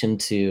addition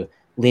to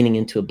leaning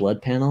into a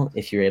blood panel,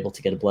 if you're able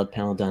to get a blood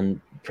panel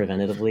done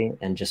preventatively,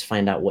 and just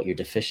find out what you're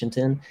deficient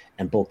in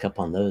and bulk up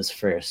on those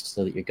first,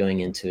 so that you're going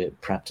into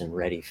it prepped and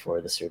ready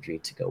for the surgery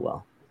to go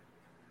well.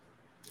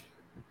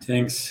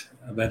 Thanks,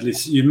 Bentley.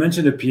 You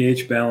mentioned the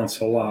pH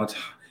balance a lot,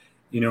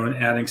 and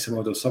adding some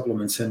of those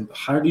supplements. And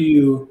how do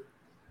you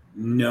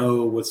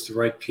know what's the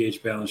right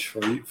pH balance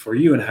for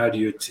you, and how do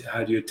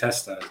you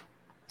test that?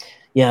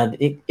 Yeah,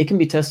 it can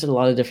be tested a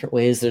lot of different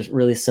ways. There's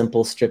really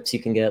simple strips you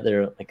can get.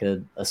 They're like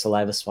a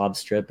saliva swab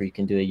strip, or you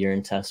can do a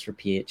urine test for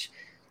pH.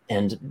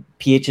 And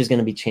pH is going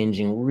to be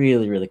changing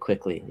really, really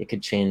quickly. It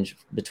could change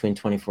between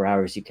 24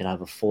 hours. You could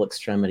have a full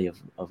extremity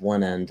of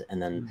one end,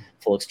 and then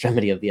full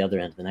extremity of the other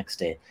end the next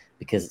day,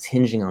 because it's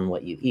hinging on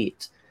what you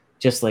eat.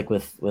 Just like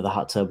with a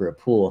hot tub or a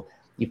pool,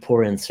 you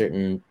pour in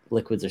certain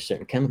liquids or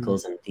certain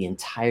chemicals, and the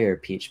entire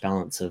pH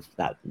balance of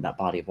that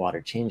body of water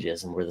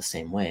changes, and we're the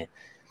same way.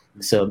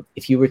 So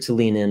if you were to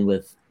lean in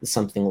with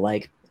something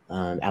like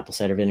apple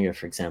cider vinegar,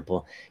 for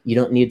example, you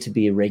don't need to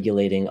be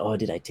regulating, oh,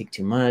 did I take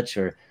too much?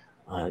 Or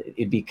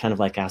it'd be kind of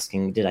like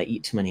asking, did I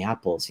eat too many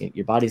apples?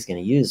 Your body's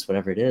going to use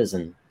whatever it is,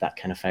 and that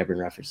kind of fiber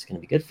and reference is going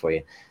to be good for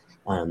you.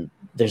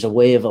 There's a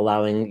way of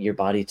allowing your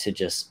body to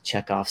just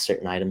check off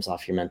certain items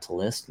off your mental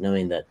list,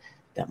 knowing that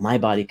my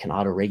body can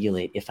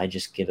auto-regulate if I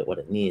just give it what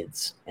it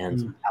needs.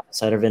 And apple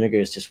cider vinegar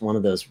is just one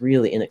of those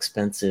really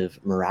inexpensive,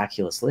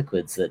 miraculous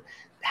liquids that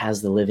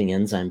has the living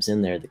enzymes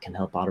in there that can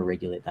help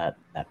auto-regulate that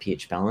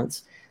pH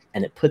balance.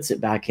 And it puts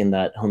it back in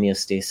that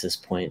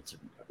homeostasis point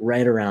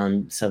right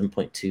around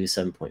 7.2,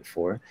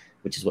 7.4,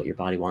 which is what your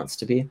body wants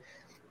to be.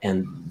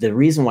 And the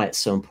reason why it's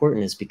so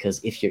important is because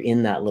if you're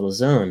in that little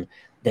zone,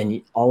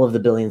 then all of the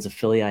billions of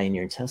villi in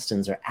your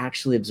intestines are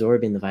actually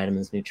absorbing the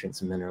vitamins,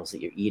 nutrients, and minerals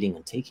that you're eating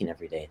and taking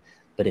every day.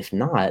 But if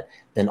not,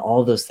 then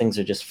all those things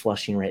are just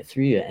flushing right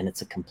through you, and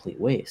it's a complete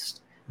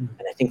waste.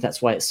 And I think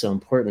that's why it's so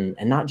important,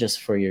 and not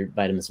just for your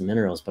vitamins and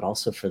minerals, but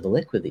also for the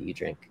liquid that you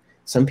drink.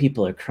 Some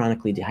people are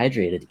chronically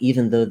dehydrated,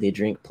 even though they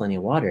drink plenty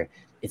of water.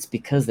 It's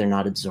because they're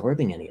not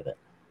absorbing any of it.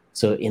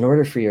 So in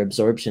order for your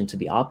absorption to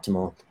be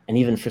optimal, and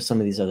even for some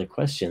of these other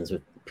questions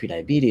with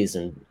prediabetes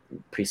and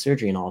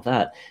pre-surgery and all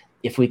that,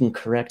 if we can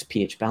correct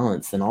pH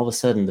balance, then all of a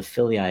sudden the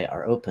villi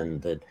are open,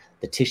 the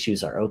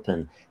tissues are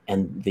open,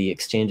 and the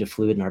exchange of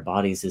fluid in our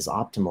bodies is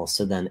optimal.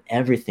 So then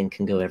everything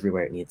can go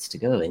everywhere it needs to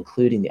go,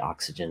 including the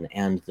oxygen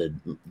and the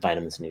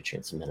vitamins,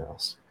 nutrients, and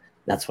minerals.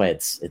 That's why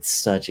it's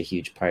such a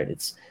huge part.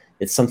 It's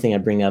something I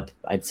bring up,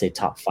 I'd say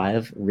top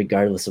 5,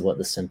 regardless of what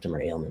the symptom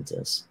or ailment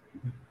is.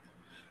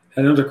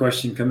 Another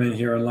question come in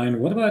here online.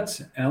 What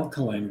about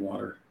alkaline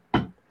water?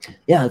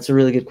 Yeah, it's a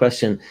really good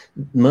question.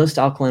 Most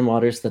alkaline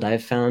waters that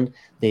I've found,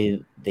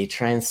 they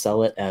try and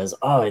sell it as,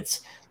 oh,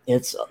 it's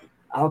it's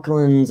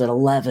alkalins at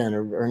 11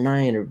 or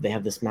 9, or they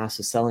have this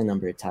massive selling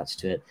number attached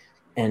to it.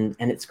 And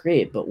it's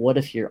great. But what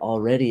if you're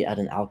already at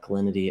an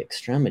alkalinity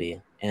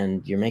extremity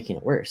and you're making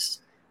it worse?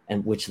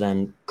 And which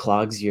then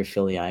clogs your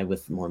villi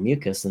with more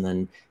mucus, and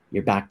then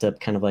you're backed up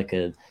kind of like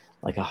a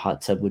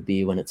hot tub would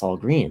be when it's all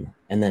green,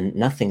 and then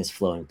nothing is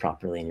flowing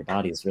properly and your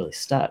body is really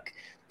stuck.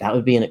 That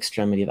would be an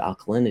extremity of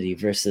alkalinity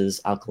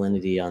versus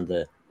alkalinity on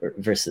the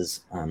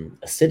versus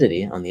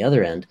acidity on the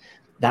other end.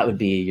 That would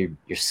be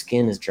your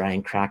skin is dry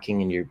and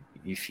cracking, and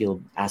you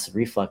feel acid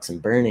reflux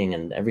and burning,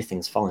 and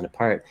everything's falling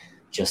apart,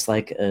 just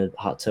like a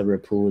hot tub or a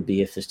pool would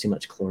be if there's too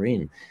much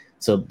chlorine.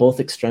 So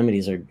both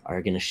extremities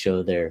are going to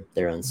show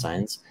their own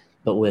signs.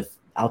 But with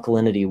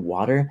alkalinity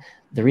water,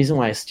 the reason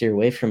why I steer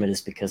away from it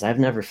is because I've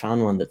never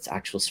found one that's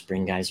actual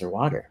spring geyser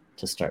water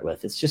to start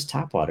with. It's just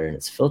tap water and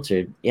it's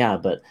filtered. Yeah,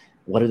 but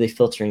what are they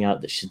filtering out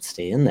that should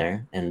stay in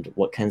there? And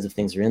what kinds of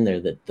things are in there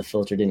that the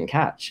filter didn't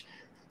catch?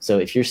 So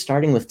if you're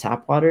starting with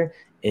tap water,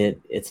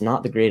 it's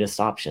not the greatest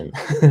option,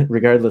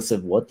 regardless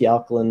of what the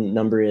alkaline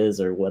number is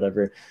or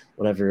whatever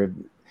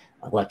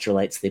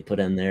electrolytes they put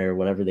in there,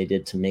 whatever they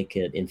did to make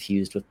it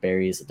infused with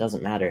berries. It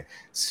doesn't matter.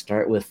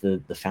 Start with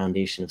the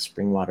foundation of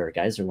spring water or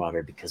geyser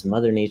water, because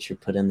Mother Nature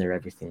put in there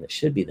everything that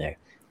should be there,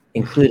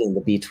 including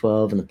the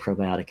B12 and the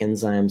probiotic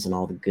enzymes and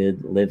all the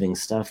good living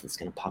stuff that's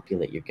going to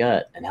populate your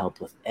gut and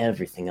help with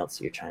everything else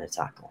that you're trying to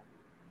tackle.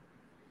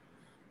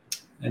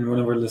 And one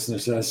of our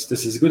listeners says,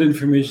 this is good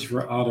information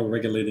for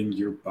auto-regulating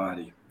your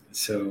body.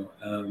 So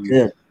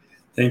Good.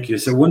 Thank you.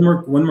 So one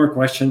more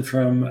question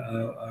from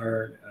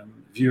our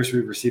viewers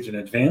we received in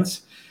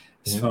advance.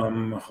 It's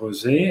from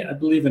Jose, I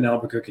believe, in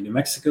Albuquerque, New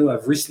Mexico.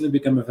 I've recently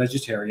become a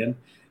vegetarian,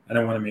 and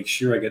I want to make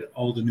sure I get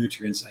all the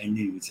nutrients I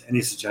need.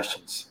 Any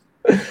suggestions?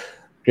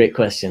 Great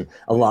question.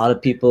 A lot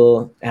of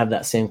people have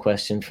that same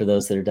question for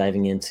those that are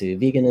diving into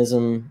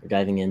veganism, or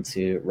diving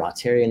into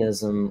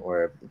raw-tarianism,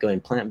 or going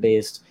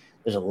plant-based.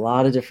 There's a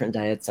lot of different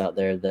diets out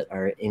there that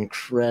are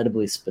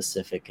incredibly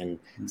specific, and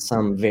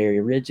some very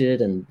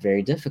rigid and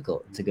very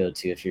difficult to go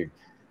to. If you're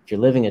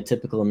living a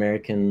typical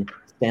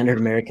standard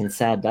American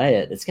SAD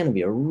diet, it's going to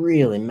be a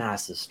really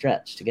massive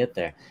stretch to get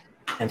there.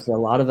 And for a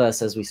lot of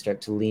us, as we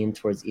start to lean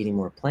towards eating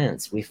more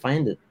plants, we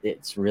find that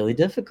it's really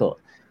difficult.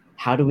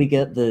 How do we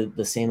get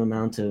the same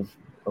amount of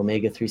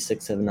omega-3,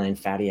 6, 7, 9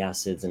 fatty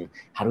acids, and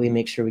how do we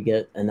make sure we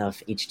get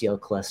enough HDL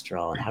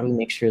cholesterol, and how do we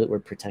make sure that we're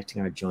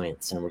protecting our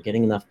joints and we're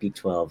getting enough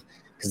B12?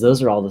 Because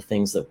those are all the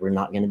things that we're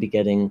not going to be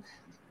getting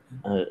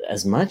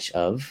as much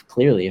of,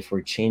 clearly, if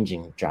we're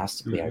changing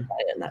drastically our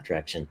diet in that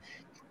direction.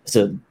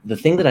 So the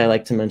thing that I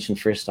like to mention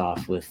first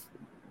off with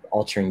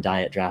altering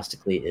diet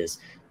drastically is,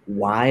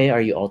 why are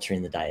you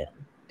altering the diet?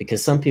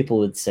 Because some people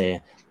would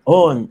say,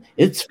 oh, and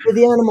it's for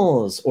the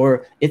animals,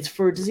 or it's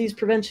for disease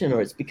prevention,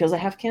 or it's because I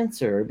have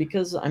cancer, or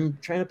because I'm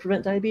trying to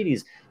prevent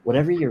diabetes.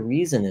 Whatever your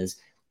reason is,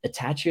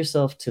 attach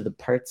yourself to the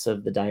parts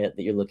of the diet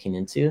that you're looking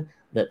into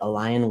that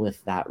align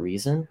with that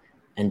reason,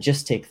 and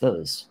just take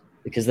those.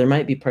 Because there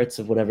might be parts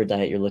of whatever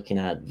diet you're looking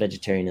at,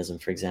 vegetarianism,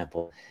 for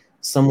example.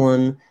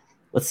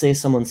 Let's say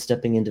someone's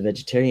stepping into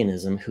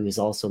vegetarianism who is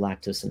also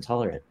lactose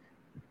intolerant.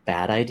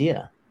 Bad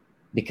idea.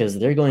 Because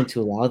they're going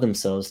to allow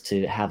themselves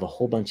to have a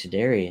whole bunch of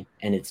dairy,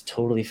 and it's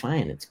totally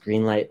fine. It's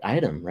green light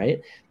item, right?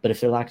 But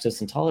if they're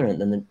lactose intolerant,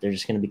 then they're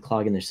just going to be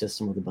clogging their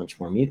system with a bunch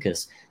more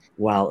mucus,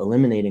 while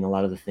eliminating a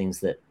lot of the things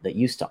that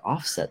used to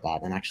offset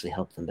that and actually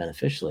help them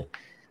beneficially.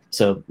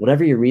 So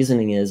whatever your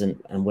reasoning is,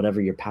 and whatever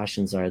your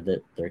passions are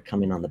that they're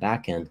coming on the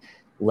back end,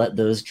 let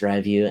those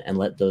drive you, and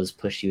let those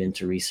push you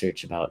into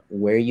research about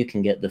where you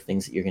can get the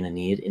things that you're going to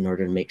need in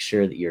order to make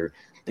sure that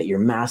your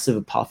massive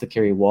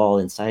apothecary wall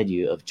inside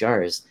you of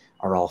jars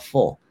are all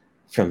full,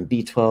 from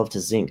B12 to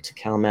zinc to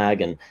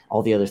CalMag and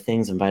all the other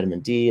things, and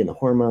vitamin D and the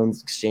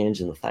hormones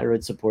exchange and the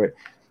thyroid support.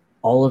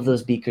 All of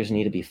those beakers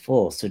need to be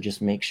full. So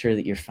just make sure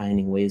that you're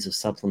finding ways of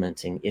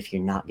supplementing if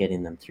you're not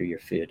getting them through your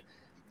food.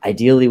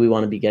 Ideally, we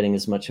want to be getting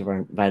as much of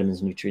our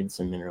vitamins, nutrients,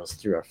 and minerals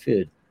through our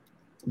food.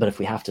 But if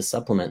we have to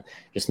supplement,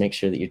 just make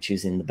sure that you're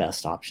choosing the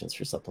best options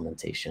for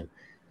supplementation.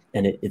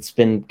 And it's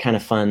been kind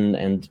of fun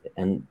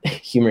and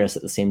humorous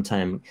at the same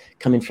time,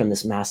 coming from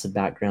this massive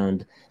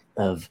background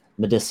of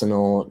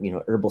medicinal,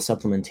 herbal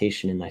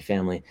supplementation in my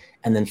family,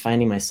 and then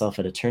finding myself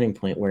at a turning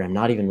point where I'm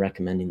not even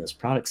recommending those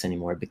products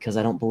anymore because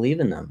I don't believe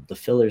in them, the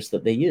fillers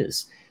that they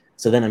use.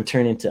 So then I'm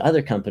turning to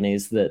other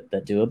companies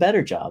that do a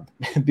better job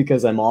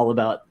because I'm all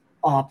about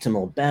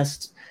optimal,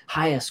 best,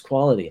 highest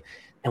quality.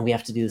 And we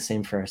have to do the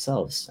same for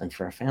ourselves and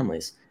for our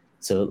families.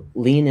 So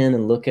lean in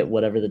and look at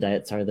whatever the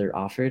diets are that are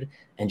offered,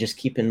 and just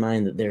keep in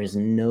mind that there is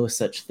no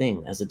such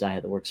thing as a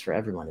diet that works for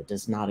everyone. It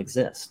does not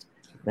exist.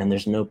 And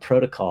there's no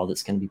protocol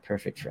that's going to be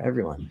perfect for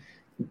everyone.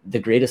 The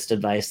greatest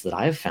advice that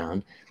I've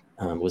found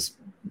was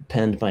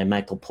penned by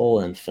Michael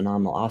Pollan,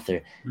 phenomenal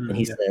author. And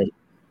he said,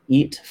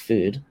 eat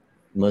food,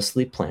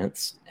 mostly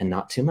plants, and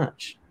not too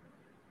much.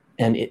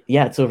 And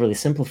it's overly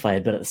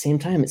simplified, but at the same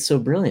time, it's so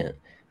brilliant.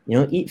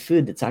 Eat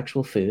food that's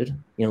actual food,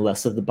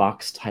 less of the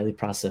boxed, highly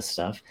processed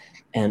stuff,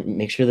 and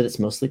make sure that it's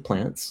mostly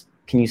plants.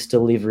 Can you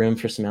still leave room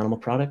for some animal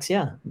products?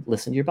 Yeah.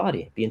 Listen to your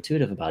body, be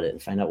intuitive about it,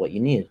 and find out what you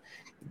need.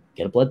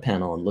 Get a blood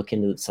panel and look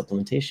into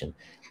supplementation,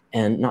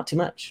 and not too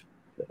much.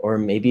 Or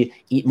maybe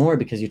eat more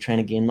because you're trying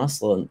to gain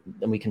muscle, and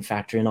then we can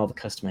factor in all the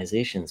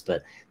customizations,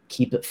 but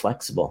keep it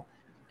flexible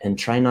and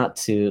try not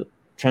to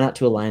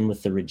align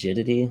with the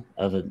rigidity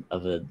of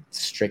a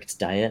strict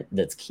diet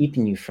that's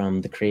keeping you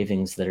from the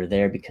cravings that are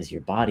there because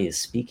your body is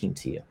speaking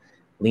to you.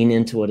 Lean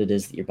into what it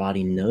is that your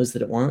body knows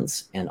that it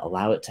wants and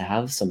allow it to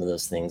have some of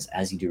those things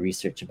as you do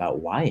research about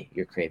why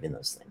you're craving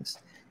those things.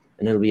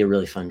 And it'll be a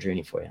really fun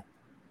journey for you.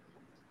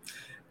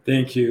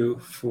 Thank you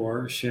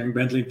for sharing,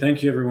 Bentley.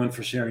 Thank you, everyone,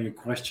 for sharing your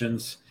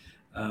questions,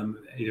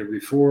 either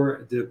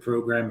before the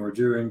program or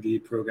during the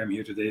program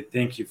here today.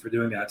 Thank you for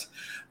doing that.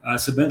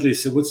 So, Bentley,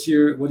 so what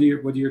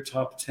are your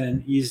top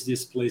 10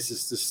 easiest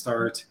places to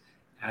start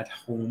at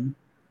home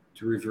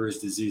to reverse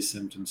disease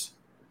symptoms?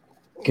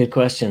 Good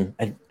question.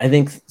 I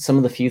think some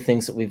of the few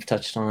things that we've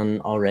touched on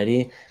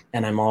already,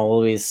 and I'm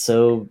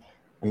so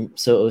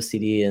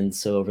OCD and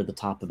so over the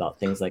top about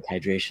things like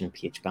hydration and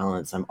pH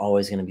balance. I'm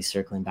always going to be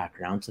circling back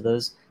around to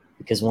those,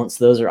 because once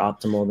those are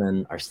optimal,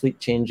 then our sleep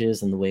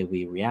changes and the way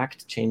we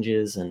react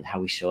changes and how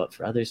we show up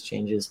for others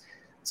changes.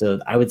 So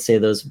I would say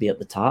those would be at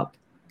the top.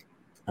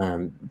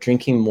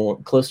 Drinking more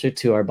closer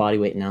to our body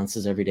weight in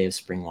ounces every day of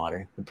spring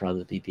water would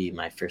probably be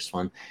my first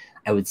one.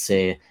 I would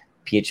say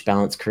pH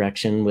balance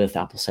correction with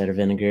apple cider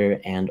vinegar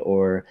and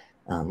or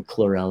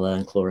chlorella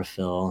and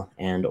chlorophyll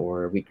and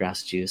or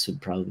wheatgrass juice would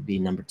probably be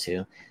number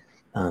 2.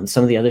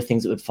 Some of the other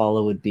things that would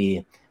follow would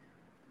be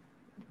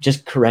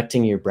just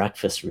correcting your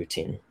breakfast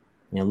routine.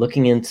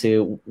 Looking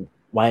into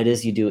why it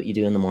is you do what you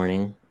do in the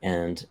morning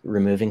and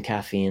removing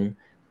caffeine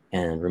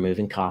and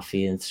removing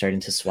coffee and starting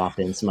to swap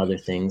in some other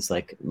things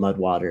like mud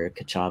water,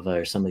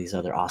 kachava, or some of these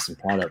other awesome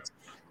products,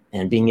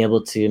 and being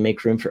able to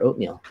make room for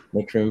oatmeal,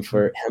 make room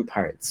for hemp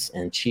hearts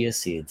and chia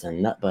seeds and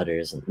nut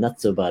butters and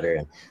nutso butter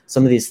and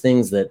some of these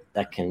things that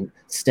can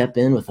step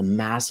in with a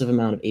massive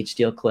amount of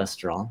HDL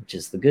cholesterol, which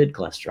is the good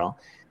cholesterol,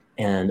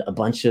 and a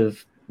bunch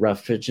of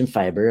rough, rich, and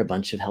fiber, a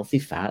bunch of healthy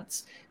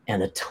fats,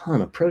 and a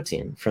ton of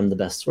protein from the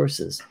best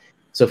sources.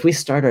 So if we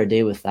start our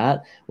day with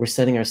that, we're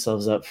setting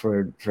ourselves up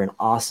for an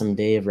awesome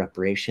day of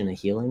reparation and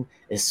healing,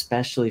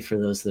 especially for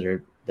those that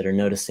are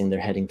noticing they're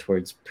heading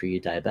towards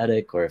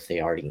pre-diabetic, or if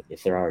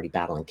they're already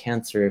battling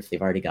cancer, if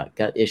they've already got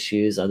gut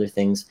issues, other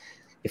things.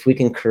 If we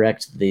can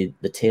correct the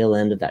tail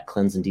end of that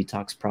cleanse and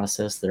detox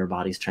process that our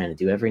body's trying to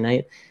do every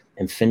night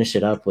and finish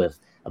it up with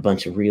a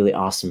bunch of really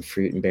awesome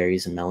fruit and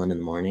berries and melon in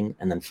the morning,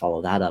 and then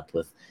follow that up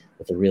with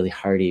a really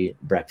hearty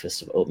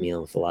breakfast of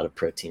oatmeal with a lot of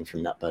protein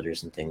from nut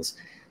butters and things,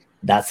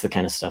 that's the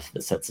kind of stuff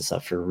that sets us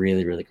up for a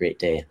really, really great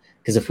day.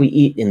 Because if we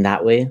eat in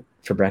that way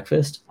for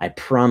breakfast, I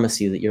promise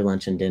you that your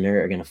lunch and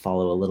dinner are going to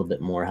follow a little bit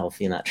more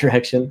healthy in that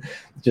direction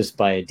just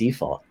by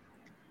default.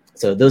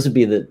 So those would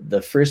be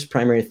the first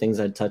primary things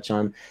I'd touch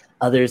on.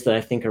 Others that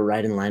I think are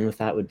right in line with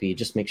that would be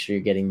just make sure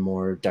you're getting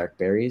more dark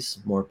berries,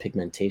 more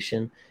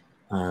pigmentation,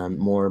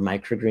 more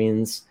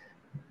microgreens.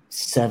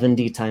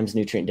 70 times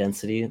nutrient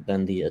density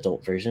than the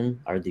adult version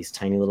are these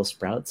tiny little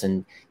sprouts, and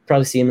you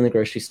probably see them in the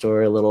grocery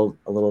store, a little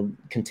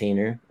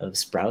container of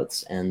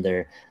sprouts, and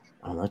they're,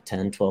 I don't know,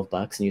 10, 12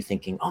 bucks, and you're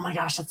thinking, oh my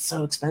gosh, that's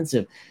so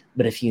expensive.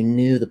 But if you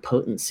knew the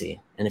potency,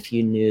 and if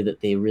you knew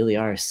that they really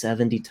are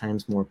 70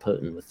 times more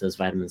potent with those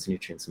vitamins,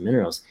 nutrients, and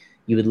minerals,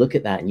 you would look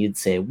at that and you'd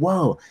say,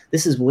 whoa,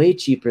 this is way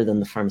cheaper than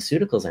the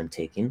pharmaceuticals I'm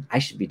taking. I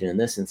should be doing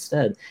this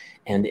instead.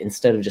 And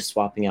instead of just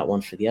swapping out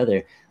one for the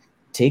other,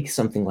 take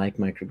something like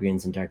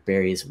microgreens and dark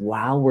berries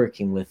while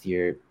working with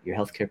your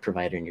healthcare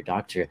provider and your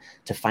doctor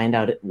to find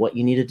out what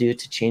you need to do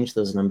to change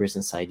those numbers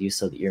inside you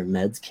so that your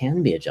meds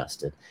can be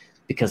adjusted.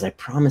 Because I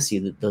promise you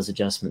that those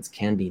adjustments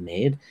can be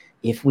made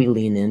if we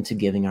lean into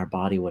giving our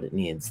body what it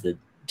needs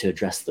to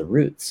address the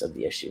roots of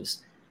the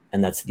issues.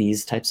 And that's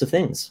these types of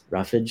things: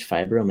 roughage,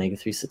 fiber,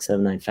 omega-3, 6,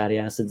 7, 9 fatty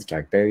acids,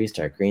 dark berries,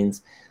 dark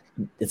greens.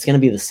 It's going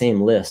to be the same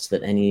list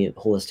that any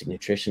holistic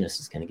nutritionist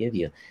is going to give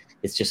you.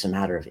 It's just a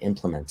matter of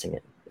implementing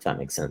it, if that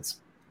makes sense.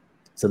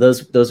 So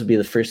those would be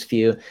the first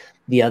few.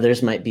 The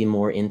others might be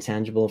more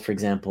intangible. For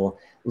example,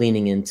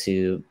 leaning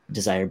into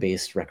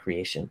desire-based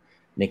recreation,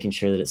 making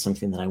sure that it's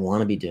something that I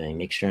want to be doing,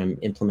 make sure I'm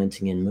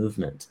implementing in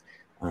movement,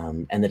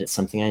 and that it's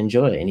something I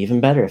enjoy. And even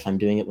better, if I'm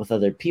doing it with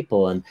other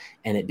people and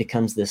it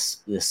becomes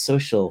this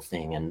social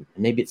thing, and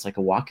maybe it's like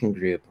a walking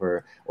group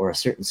or a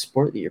certain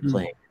sport that you're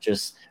playing,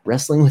 just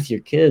wrestling with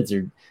your kids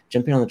or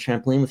jumping on the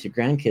trampoline with your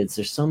grandkids.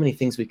 There's so many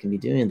things we can be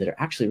doing that are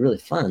actually really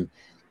fun.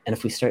 And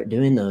if we start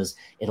doing those,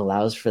 it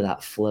allows for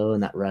that flow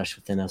and that rush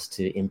within us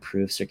to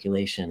improve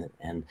circulation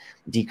and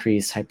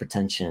decrease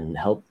hypertension,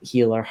 help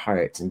heal our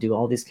heart, and do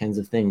all these kinds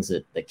of things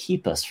that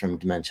keep us from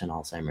dementia and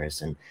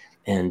Alzheimer's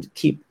and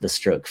keep the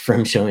stroke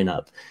from showing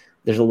up.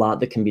 There's a lot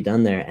that can be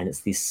done there. And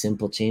it's these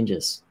simple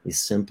changes, these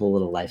simple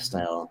little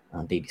lifestyle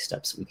baby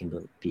steps that we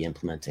can be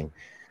implementing.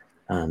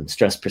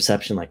 Stress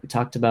perception, like we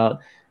talked about,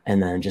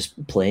 and then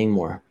just playing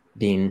more,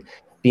 being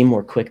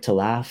more quick to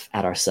laugh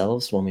at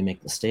ourselves when we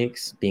make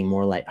mistakes, being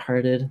more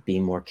lighthearted,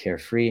 being more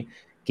carefree,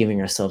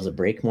 giving ourselves a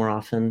break more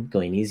often,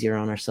 going easier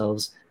on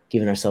ourselves,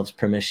 giving ourselves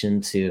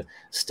permission to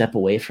step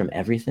away from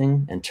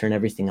everything and turn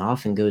everything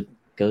off and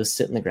go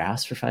sit in the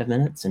grass for 5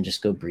 minutes and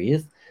just go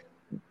breathe.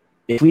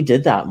 If we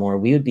did that more,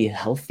 we would be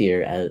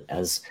healthier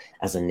as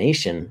a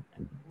nation.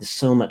 There's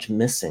so much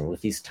missing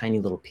with these tiny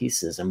little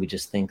pieces, and we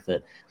just think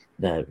that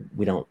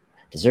we don't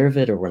deserve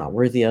it, or we're not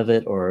worthy of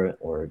it, or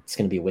it's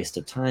going to be a waste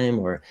of time,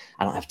 or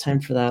I don't have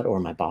time for that, or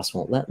my boss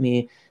won't let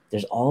me.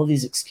 There's all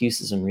these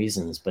excuses and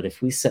reasons. But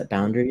if we set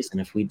boundaries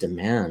and if we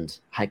demand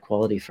high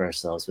quality for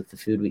ourselves with the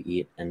food we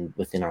eat and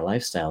within our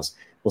lifestyles,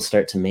 we'll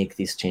start to make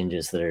these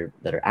changes that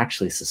are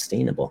actually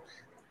sustainable,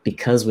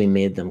 because we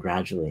made them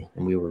gradually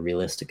and we were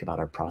realistic about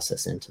our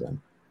process into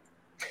them.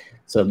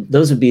 So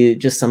those would be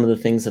just some of the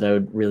things that I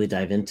would really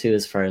dive into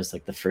as far as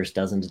like the first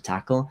dozen to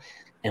tackle.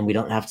 And we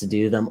don't have to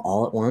do them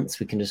all at once.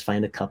 We can just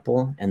find a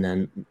couple and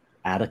then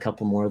add a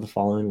couple more the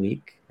following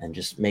week and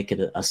just make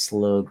it a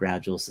slow,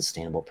 gradual,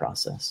 sustainable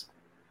process.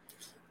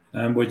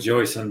 I'm with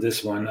Joyce on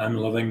this one. I'm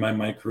loving my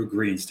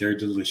microgreens. They're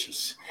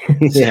delicious.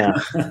 Yeah.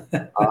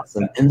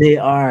 Awesome. And they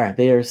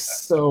are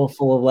so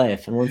full of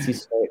life. And once you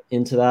start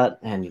into that,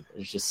 and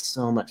there's just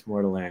so much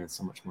more to learn and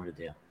so much more to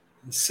do.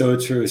 So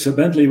true. So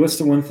Bentley, what's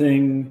the one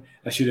thing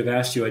I should have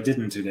asked you I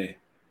didn't today?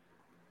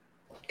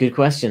 Good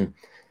question.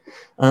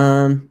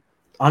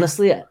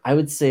 Honestly, I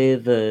would say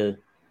the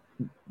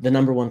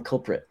number one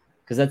culprit,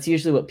 because that's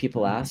usually what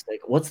people ask.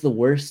 Like, what's the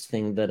worst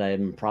thing that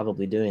I'm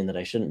probably doing that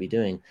I shouldn't be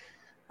doing?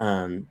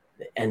 And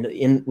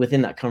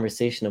within that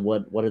conversation of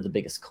what are the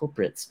biggest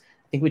culprits,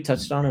 I think we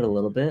touched on it a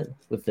little bit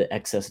with the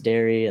excess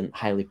dairy and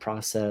highly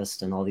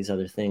processed and all these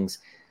other things.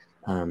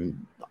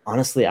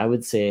 Honestly, I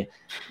would say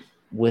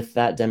with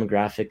that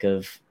demographic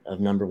of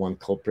number one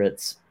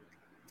culprits,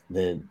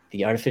 the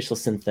artificial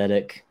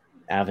synthetic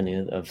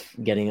avenue of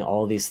getting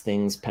all these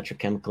things,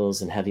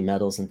 petrochemicals and heavy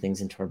metals and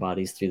things into our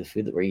bodies through the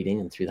food that we're eating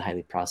and through the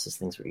highly processed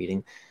things we're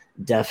eating,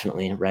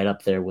 definitely right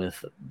up there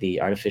with the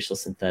artificial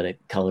synthetic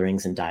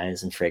colorings and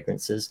dyes and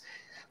fragrances,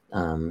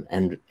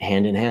 and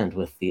hand in hand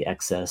with the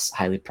excess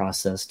highly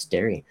processed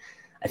dairy.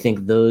 I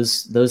think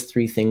those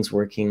three things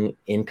working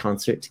in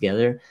concert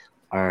together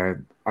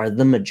are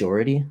the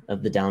majority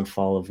of the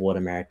downfall of what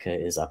America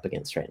is up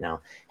against right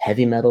now.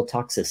 Heavy metal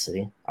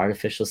toxicity,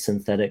 artificial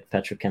synthetic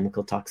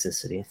petrochemical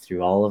toxicity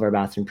through all of our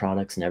bathroom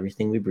products and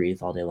everything we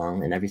breathe all day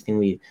long and everything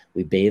we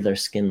bathe our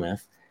skin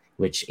with,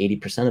 which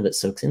 80% of it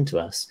soaks into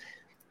us,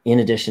 in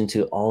addition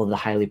to all of the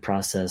highly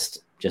processed,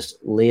 just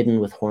laden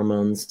with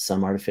hormones,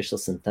 some artificial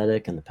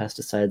synthetic, and the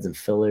pesticides and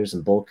fillers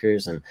and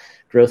bulkers and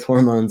growth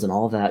hormones and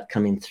all that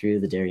coming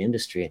through the dairy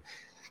industry.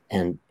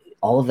 And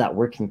all of that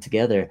working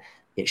together,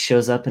 it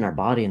shows up in our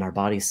body, and our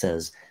body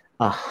says,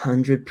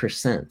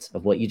 100%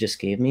 of what you just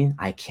gave me,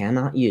 I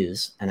cannot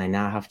use, and I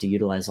now have to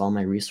utilize all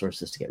my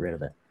resources to get rid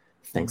of it.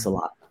 Thanks a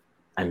lot.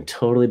 I'm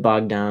totally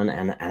bogged down,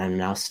 and I'm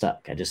now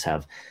stuck. I just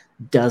have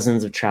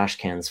dozens of trash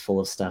cans full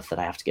of stuff that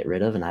I have to get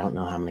rid of, and I don't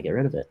know how I'm going to get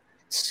rid of it.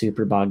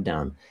 Super bogged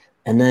down.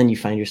 And then you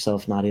find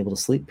yourself not able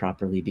to sleep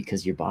properly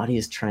because your body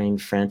is trying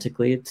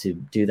frantically to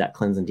do that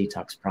cleanse and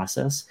detox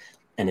process,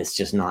 and it's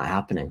just not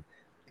happening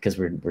because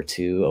we're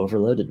too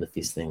overloaded with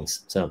these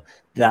things. So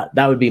that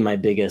would be my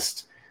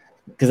biggest,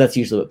 because that's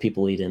usually what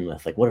people lead in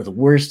with, like, what are the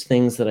worst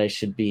things that I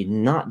should be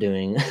not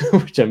doing,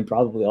 which I'm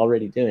probably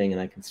already doing,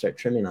 and I can start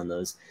trimming on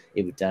those.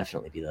 It would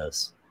definitely be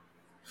those.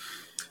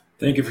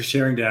 Thank you for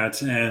sharing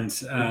that. And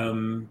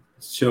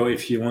so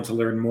if you want to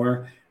learn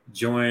more,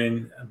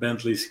 join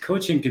Bentley's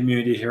coaching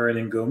community here at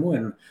Ingomu.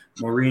 And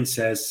Maureen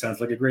says, sounds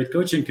like a great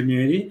coaching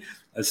community,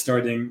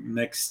 starting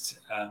next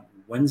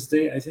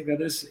Wednesday, I think that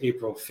is,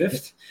 April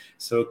 5th.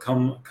 So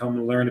come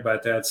learn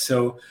about that.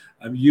 So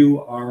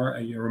you are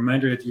a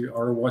reminder that you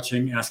are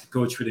watching Ask a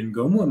Coach with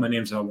Ingomu. And my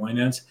name is Al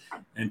Wynant.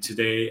 And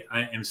today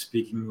I am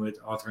speaking with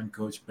author and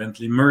coach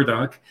Bentley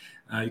Murdock.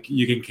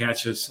 You can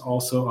catch us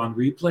also on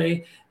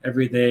replay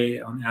every day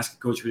on Ask a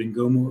Coach with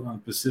Ingomu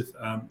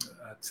on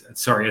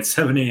at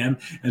 7 a.m.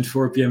 and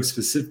 4 p.m.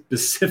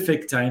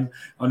 Pacific time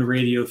on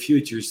Radio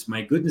Futures.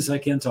 My goodness, I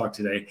can't talk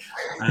today.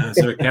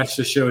 So catch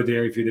the show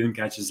there if you didn't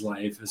catch us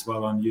live, as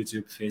well on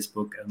YouTube,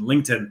 Facebook, and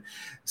LinkedIn.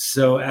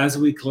 So as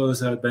we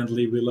close out,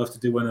 Bentley, we love to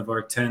do one of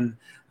our 10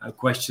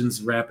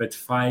 questions rapid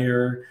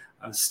fire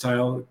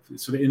style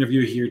sort of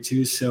interview here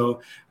too.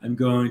 So I'm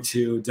going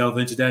to delve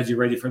into that. You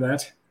ready for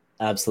that?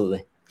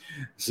 Absolutely.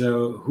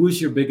 So who's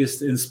your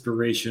biggest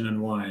inspiration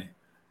and why?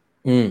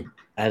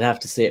 I'd have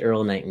to say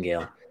Earl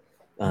Nightingale,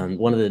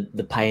 one of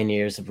the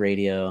pioneers of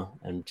radio,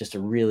 and just a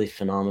really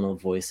phenomenal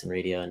voice in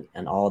radio,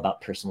 and all about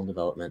personal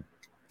development.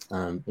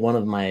 One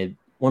of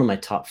my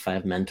top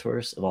 5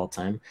 mentors of all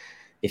time.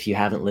 If you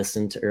haven't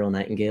listened to Earl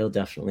Nightingale,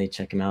 definitely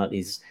check him out.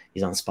 He's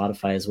on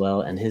Spotify as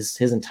well, and his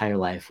entire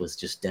life was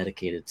just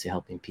dedicated to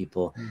helping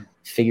people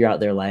figure out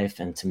their life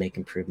and to make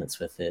improvements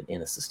with it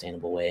in a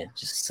sustainable way.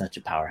 Just such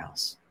a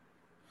powerhouse.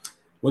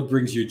 What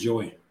brings you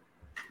joy?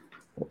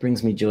 What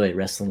brings me joy?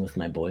 Wrestling with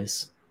my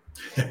boys.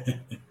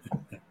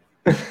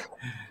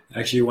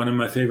 Actually, one of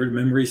my favorite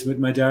memories with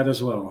my dad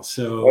as well.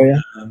 So,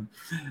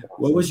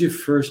 what was your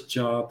first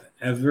job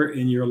ever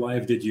in your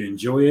life? Did you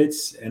enjoy it?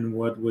 And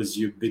what was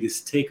your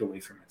biggest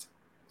takeaway from it?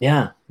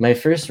 Yeah, my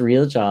first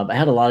real job, I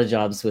had a lot of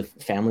jobs with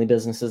family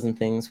businesses and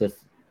things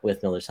with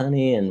Miller's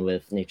Honey and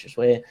with Nature's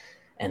Way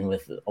and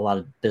with a lot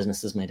of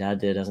businesses my dad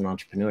did as an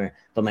entrepreneur.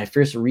 But my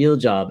first real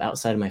job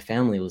outside of my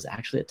family was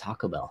actually at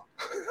Taco Bell.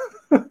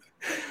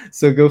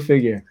 So go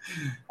figure.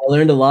 I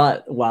learned a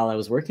lot while I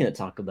was working at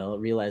Taco Bell,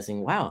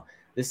 realizing, wow,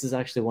 this is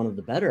actually one of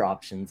the better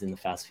options in the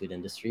fast food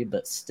industry.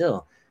 But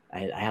still,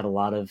 I had a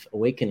lot of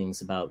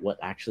awakenings about what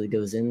actually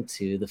goes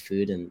into the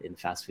food and in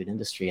fast food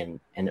industry.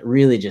 And it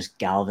really just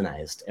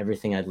galvanized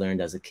everything I'd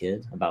learned as a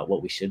kid about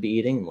what we should be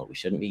eating and what we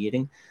shouldn't be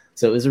eating.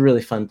 So it was a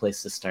really fun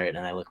place to start.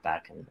 And I look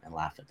back and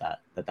laugh at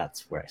that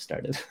that's where I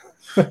started.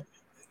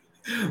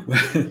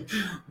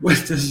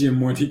 What does your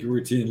morning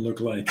routine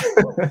look like?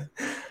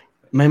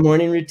 My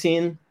morning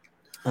routine.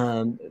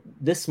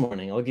 This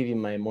morning, I'll give you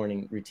my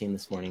morning routine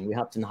this morning. We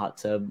hopped in the hot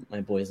tub,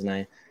 my boys and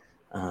I,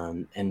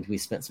 and we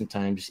spent some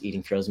time just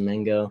eating frozen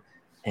mango.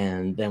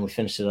 And then we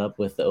finished it up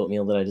with the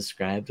oatmeal that I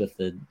described with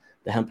the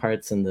hemp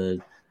hearts and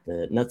the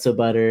nutso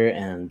butter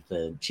and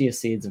the chia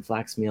seeds and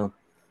flax meal.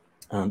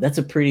 That's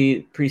a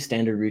pretty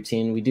standard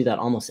routine. We do that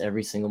almost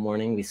every single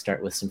morning. We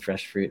start with some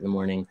fresh fruit in the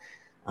morning,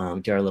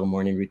 do our little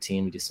morning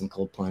routine. We do some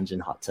cold plunge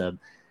and hot tub.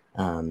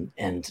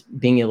 And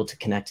being able to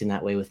connect in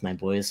that way with my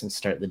boys and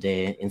start the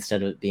day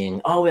instead of it being,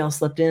 oh, we all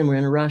slept in, we're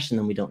in a rush, and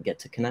then we don't get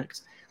to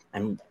connect.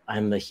 I'm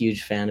a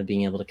huge fan of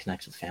being able to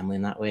connect with family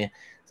in that way.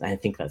 I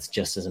think that's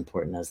just as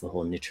important as the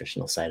whole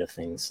nutritional side of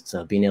things.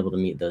 So being able to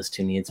meet those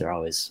two needs are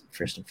always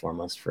first and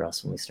foremost for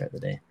us when we start the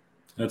day.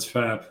 That's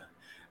fab.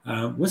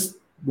 What's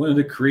one of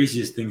the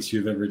craziest things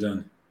you've ever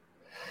done?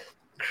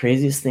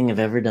 Craziest thing I've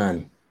ever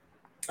done.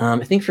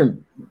 I think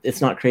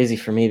it's not crazy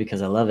for me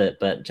because I love it,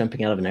 but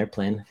jumping out of an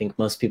airplane, I think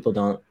most people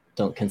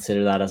don't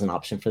consider that as an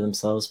option for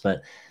themselves.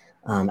 But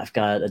I've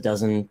got a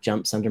dozen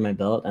jumps under my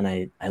belt, and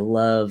I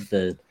love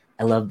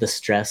the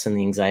stress and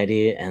the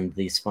anxiety and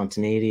the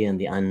spontaneity and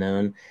the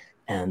unknown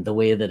and the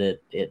way that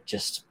it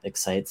just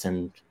excites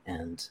and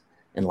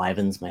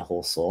enlivens my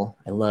whole soul.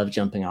 I love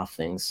jumping off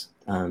things.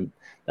 That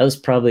was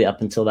probably up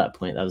until that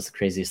point, that was the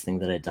craziest thing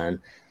that I'd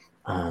done.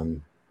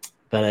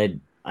 But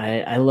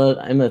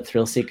I'm a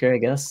thrill seeker, I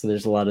guess. So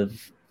there's a lot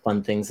of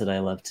fun things that I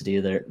love to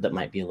do that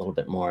might be a little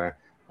bit more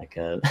like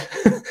a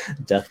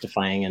death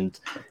defying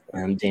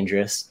and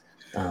dangerous.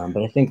 But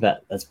I think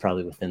that's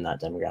probably within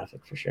that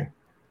demographic for sure.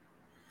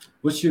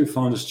 What's your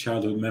fondest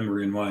childhood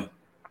memory and why?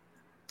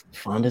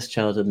 Fondest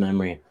childhood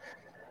memory.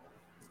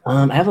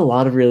 I have a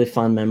lot of really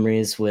fond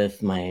memories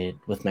with my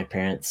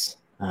parents.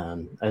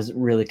 I was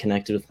really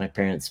connected with my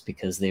parents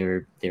because they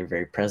were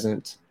very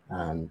present.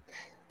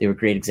 They were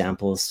great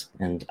examples,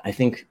 and I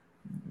think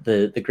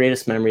the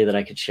greatest memory that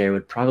I could share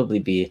would probably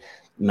be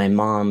my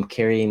mom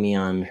carrying me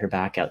on her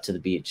back out to the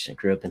beach. I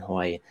grew up in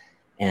Hawaii,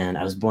 and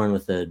I was born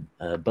with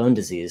a bone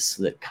disease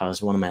that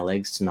caused one of my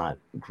legs to not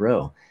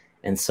grow.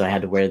 And so I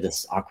had to wear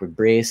this awkward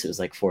brace. It was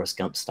like Forrest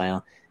Gump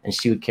style. And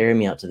she would carry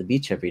me out to the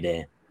beach every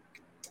day.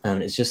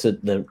 It's just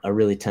a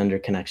really tender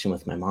connection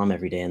with my mom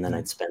every day. And then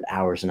I'd spend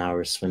hours and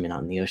hours swimming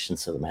out in the ocean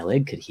so that my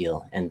leg could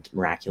heal. And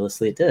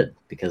miraculously it did,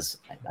 because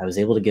I was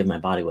able to give my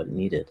body what it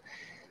needed.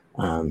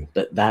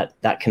 But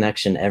that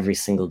connection every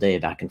single day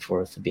back and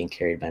forth of being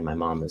carried by my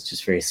mom is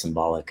just very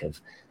symbolic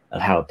of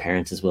how a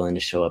parent is willing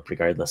to show up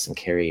regardless and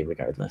carry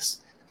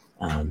regardless.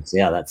 So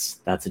yeah,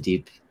 that's a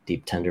deep,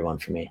 tender one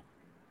for me.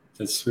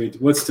 That's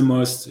sweet. What's the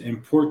most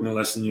important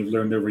lesson you've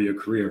learned over your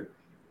career?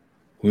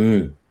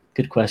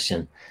 Good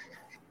question.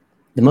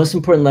 The most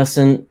important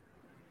lesson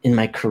in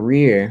my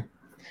career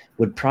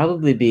would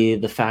probably be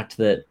the fact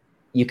that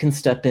you can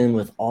step in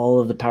with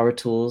all of the power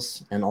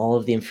tools and all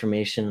of the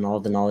information and all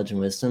of the knowledge and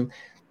wisdom,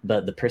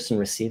 but the person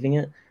receiving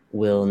it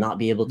will not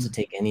be able to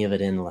take any of it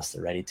in unless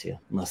they're ready to,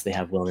 unless they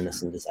have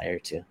willingness and desire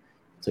to.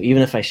 So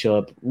even if I show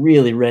up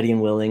really ready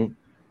and willing,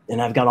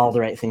 and I've got all the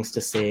right things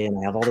to say, and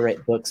I have all the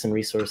right books and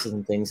resources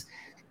and things,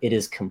 it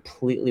is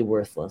completely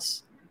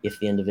worthless if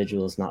the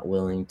individual is not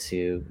willing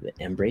to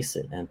embrace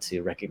it and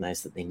to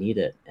recognize that they need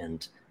it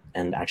and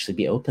actually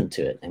be open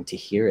to it and to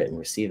hear it and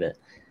receive it.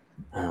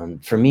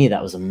 For me,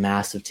 that was a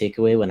massive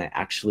takeaway when I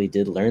actually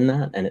did learn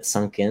that, and it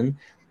sunk in,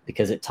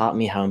 because it taught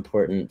me how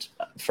important,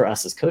 for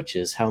us as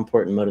coaches, how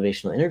important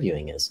motivational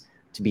interviewing is,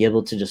 to be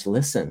able to just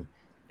listen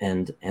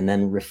and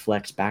then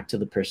reflect back to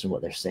the person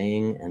what they're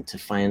saying, and to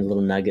find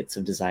little nuggets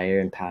of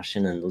desire and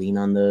passion and lean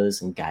on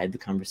those and guide the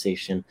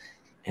conversation.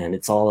 And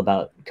it's all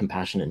about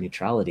compassionate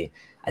neutrality.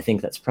 I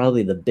think that's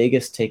probably the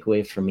biggest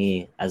takeaway for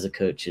me as a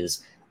coach,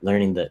 is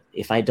learning that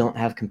if I don't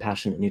have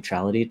compassionate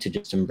neutrality to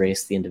just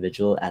embrace the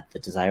individual at the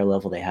desire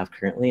level they have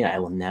currently, I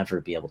will never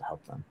be able to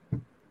help them.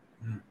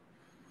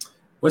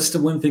 What's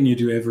the one thing you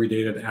do every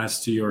day that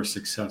adds to your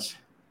success?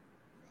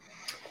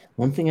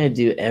 One thing I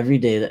do every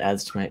day that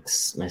adds to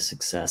my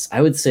success,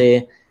 I would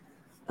say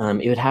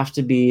it would have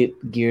to be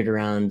geared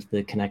around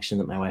the connection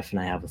that my wife and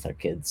I have with our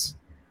kids.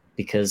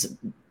 Because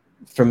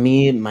for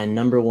me, my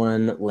number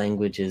one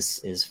language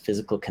is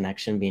physical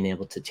connection, being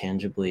able to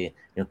tangibly,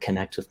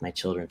 connect with my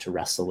children, to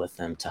wrestle with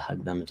them, to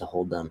hug them, and to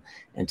hold them,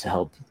 and to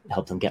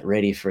help them get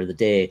ready for the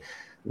day.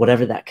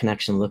 whatever that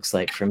connection looks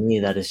like for me,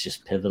 that is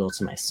just pivotal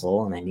to my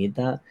soul, and I need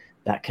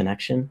that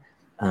connection.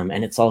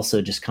 And it's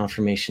also just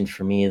confirmation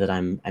for me that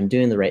I'm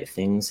doing the right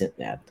things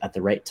at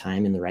the right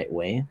time in the right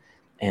way.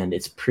 And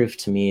it's proof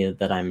to me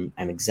that I'm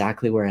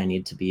exactly where I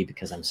need to be,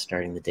 because I'm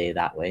starting the day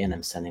that way and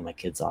I'm sending my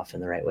kids off in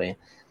the right way.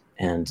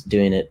 And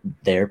doing it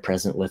there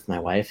present with my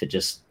wife, it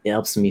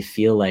helps me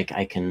feel like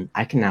I can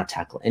now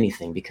tackle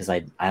anything, because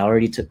I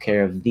already took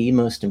care of the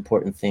most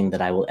important thing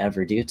that I will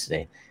ever do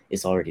today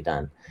is already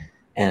done.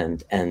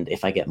 And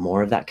if I get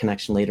more of that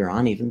connection later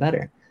on, even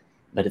better.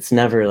 But it's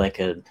never like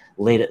a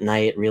late at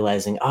night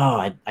realizing,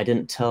 oh, I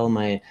didn't tell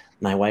my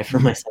wife or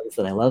my sons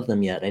that I love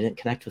them yet. I didn't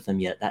connect with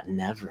them yet. That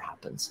never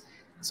happens.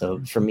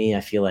 So for me,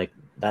 I feel like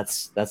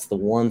that's the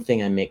one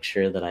thing I make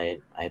sure that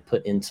I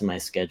put into my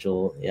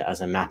schedule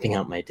as I'm mapping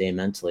out my day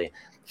mentally,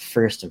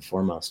 first and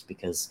foremost,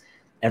 because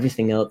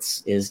everything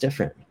else is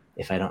different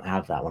if I don't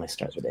have that when I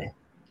start the day.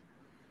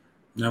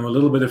 Now, I'm a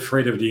little bit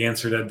afraid of the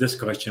answer that this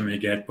question may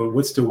get, but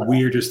what's the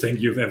weirdest thing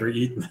you've ever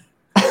eaten?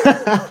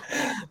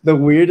 The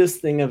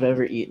weirdest thing I've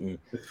ever eaten.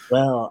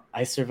 Well,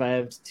 I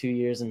survived 2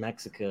 years in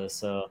Mexico,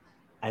 so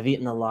I've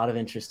eaten a lot of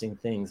interesting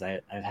things.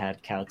 I've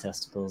had cow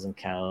testicles and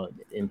cow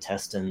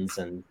intestines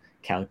and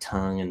cow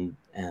tongue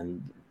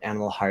and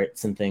animal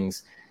hearts and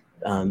things.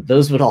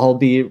 Those would all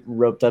be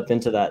roped up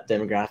into that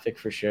demographic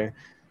for sure.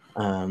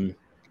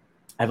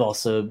 I've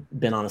also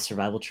been on a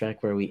survival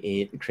trek where we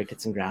ate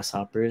crickets and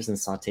grasshoppers and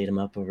sauteed them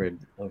up over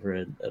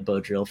a bow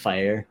drill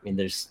fire. I mean,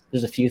 there's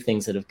a few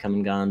things that have come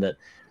and gone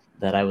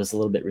that I was a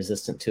little bit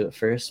resistant to at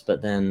first,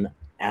 but then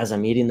as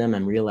I'm eating them,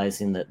 I'm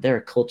realizing that there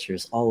are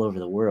cultures all over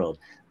the world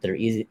that are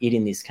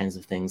eating these kinds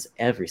of things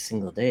every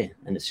single day,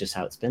 and it's just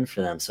how it's been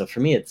for them. So for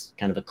me, it's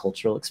kind of a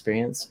cultural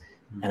experience,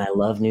 and I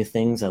love new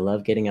things. I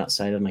love getting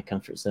outside of my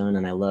comfort zone,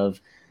 and I love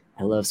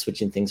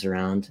switching things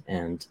around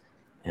and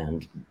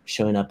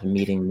showing up and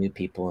meeting new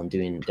people and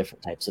doing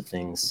different types of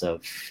things. So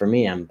for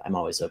me, I'm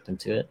always open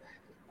to it,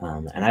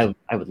 and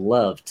I would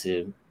love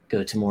to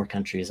go to more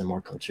countries and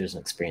more cultures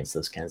and experience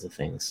those kinds of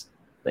things.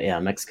 But yeah,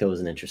 Mexico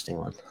was an interesting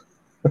one.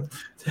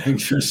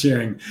 Thanks for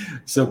sharing.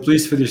 So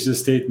please finish the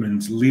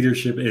statement.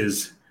 Leadership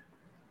is?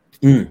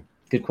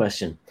 Good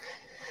question.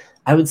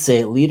 I would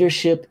say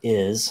leadership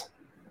is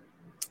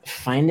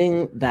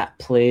finding that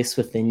place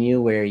within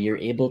you where you're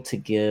able to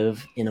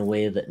give in a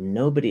way that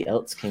nobody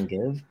else can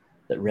give,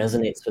 that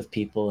resonates with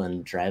people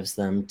and drives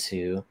them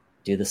to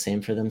do the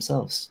same for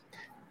themselves,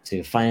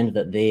 to find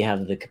that they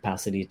have the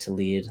capacity to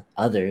lead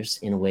others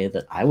in a way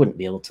that I wouldn't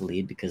be able to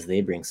lead, because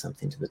they bring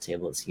something to the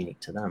table that's unique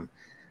to them.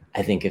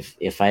 I think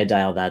if I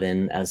dial that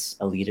in as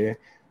a leader,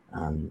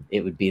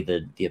 it would be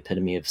the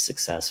epitome of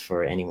success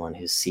for anyone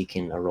who's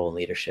seeking a role in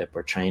leadership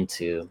or trying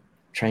to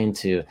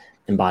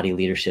embody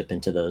leadership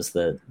into those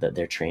that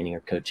they're training or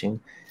coaching.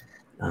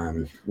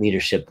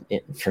 Leadership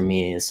for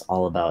me is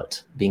all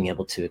about being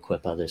able to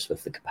equip others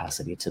with the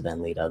capacity to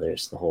then lead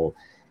others, the whole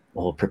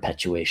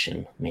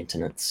perpetuation,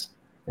 maintenance.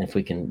 And if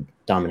we can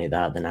dominate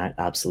that, then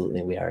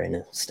absolutely we are in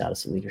a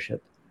status of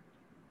leadership.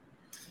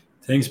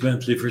 Thanks,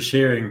 Bentley, for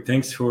sharing.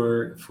 Thanks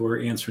for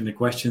answering the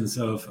questions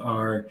of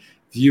our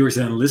viewers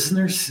and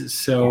listeners.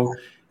 So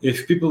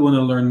if people want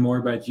to learn more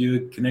about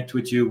you, connect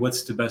with you,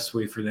 what's the best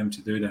way for them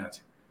to do that?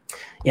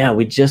 Yeah,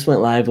 we just went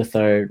live with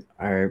our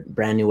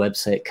brand new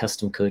website,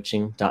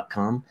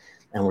 customcoaching.com,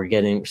 and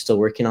we're still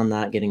working on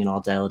that, getting it all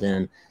dialed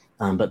in.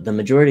 But the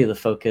majority of the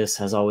focus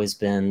has always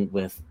been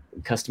with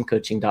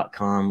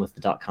customcoaching.com, with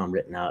the .com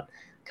written out,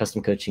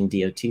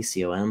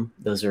 customcoaching.com.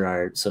 Those are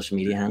our social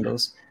media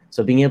handles.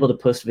 So being able to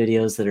post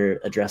videos that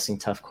are addressing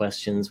tough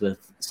questions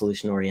with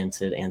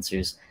solution-oriented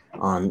answers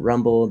on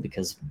Rumble,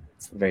 because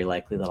it's very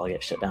likely that I'll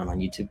get shut down on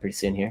YouTube pretty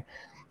soon here.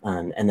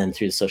 And then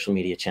through the social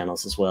media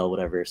channels as well,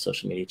 whatever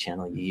social media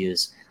channel you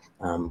use.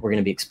 We're going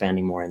to be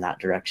expanding more in that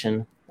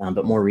direction.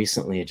 But more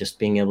recently, just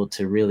being able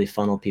to really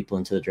funnel people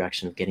into the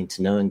direction of getting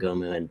to know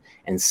Ingomu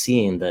and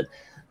seeing that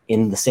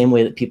in the same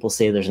way that people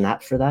say there's an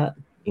app for that,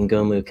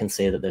 Ingomu can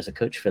say that there's a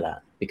coach for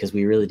that, because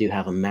we really do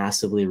have a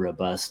massively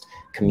robust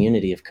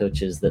community of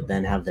coaches that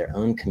then have their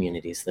own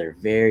communities that are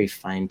very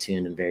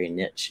fine-tuned and very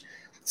niche,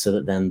 so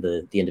that then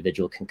the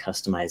individual can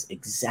customize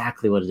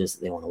exactly what it is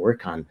that they want to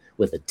work on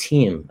with a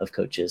team of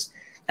coaches.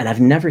 And I've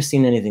never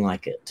seen anything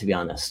like it, to be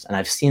honest. And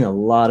I've seen a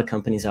lot of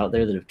companies out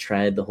there that have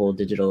tried the whole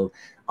digital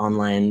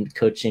online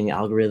coaching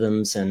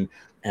algorithms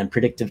and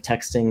predictive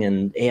texting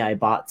and AI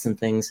bots and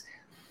things.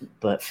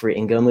 But for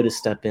Ingomu to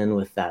step in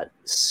with that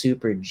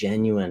super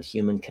genuine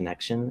human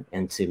connection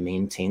and to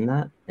maintain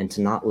that and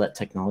to not let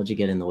technology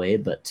get in the way,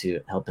 but to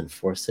help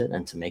enforce it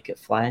and to make it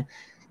fly,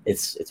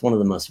 it's one of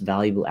the most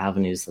valuable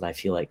avenues that I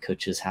feel like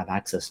coaches have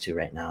access to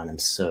right now. And I'm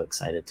so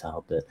excited to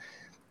help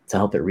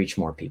it reach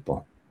more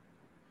people.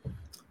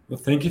 Well,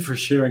 thank you for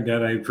sharing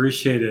that. I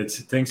appreciate it.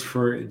 Thanks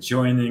for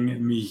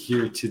joining me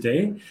here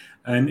today.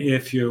 And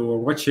if you're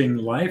watching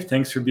live,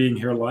 thanks for being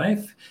here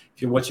live.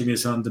 If you're watching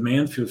this on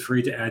demand, feel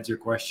free to add your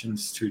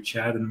questions to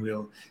chat and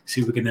we'll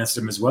see if we can answer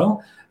them as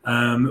well.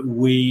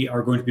 We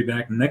are going to be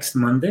back next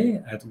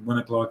Monday at 1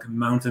 o'clock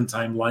Mountain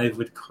Time live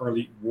with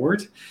Carly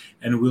Ward,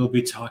 and we'll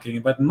be talking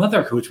about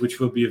motherhood, which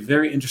will be a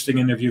very interesting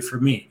interview for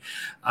me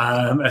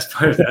as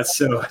part of that.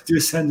 So do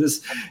send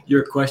us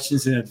your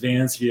questions in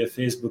advance via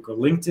Facebook or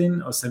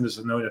LinkedIn, or send us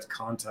a note at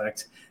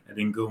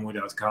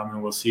contact@ingomu.com,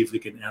 and we'll see if we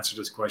can answer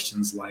those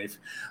questions live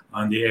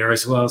on the air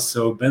as well.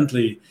 So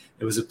Bentley,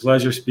 it was a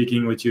pleasure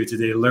speaking with you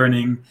today,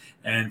 learning,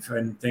 and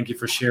thank you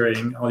for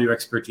sharing all your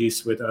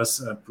expertise with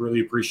us. I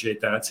really appreciate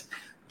that.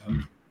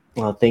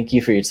 Well, thank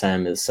you for your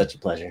time. It was such a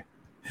pleasure.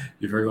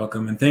 You're very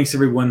welcome. And thanks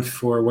everyone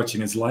for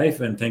watching us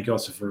live. And thank you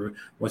also for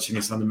watching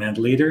us on demand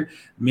later.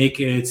 Make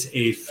it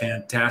a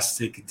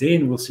fantastic day,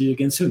 and we'll see you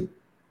again soon.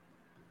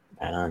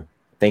 Right on.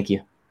 Thank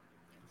you.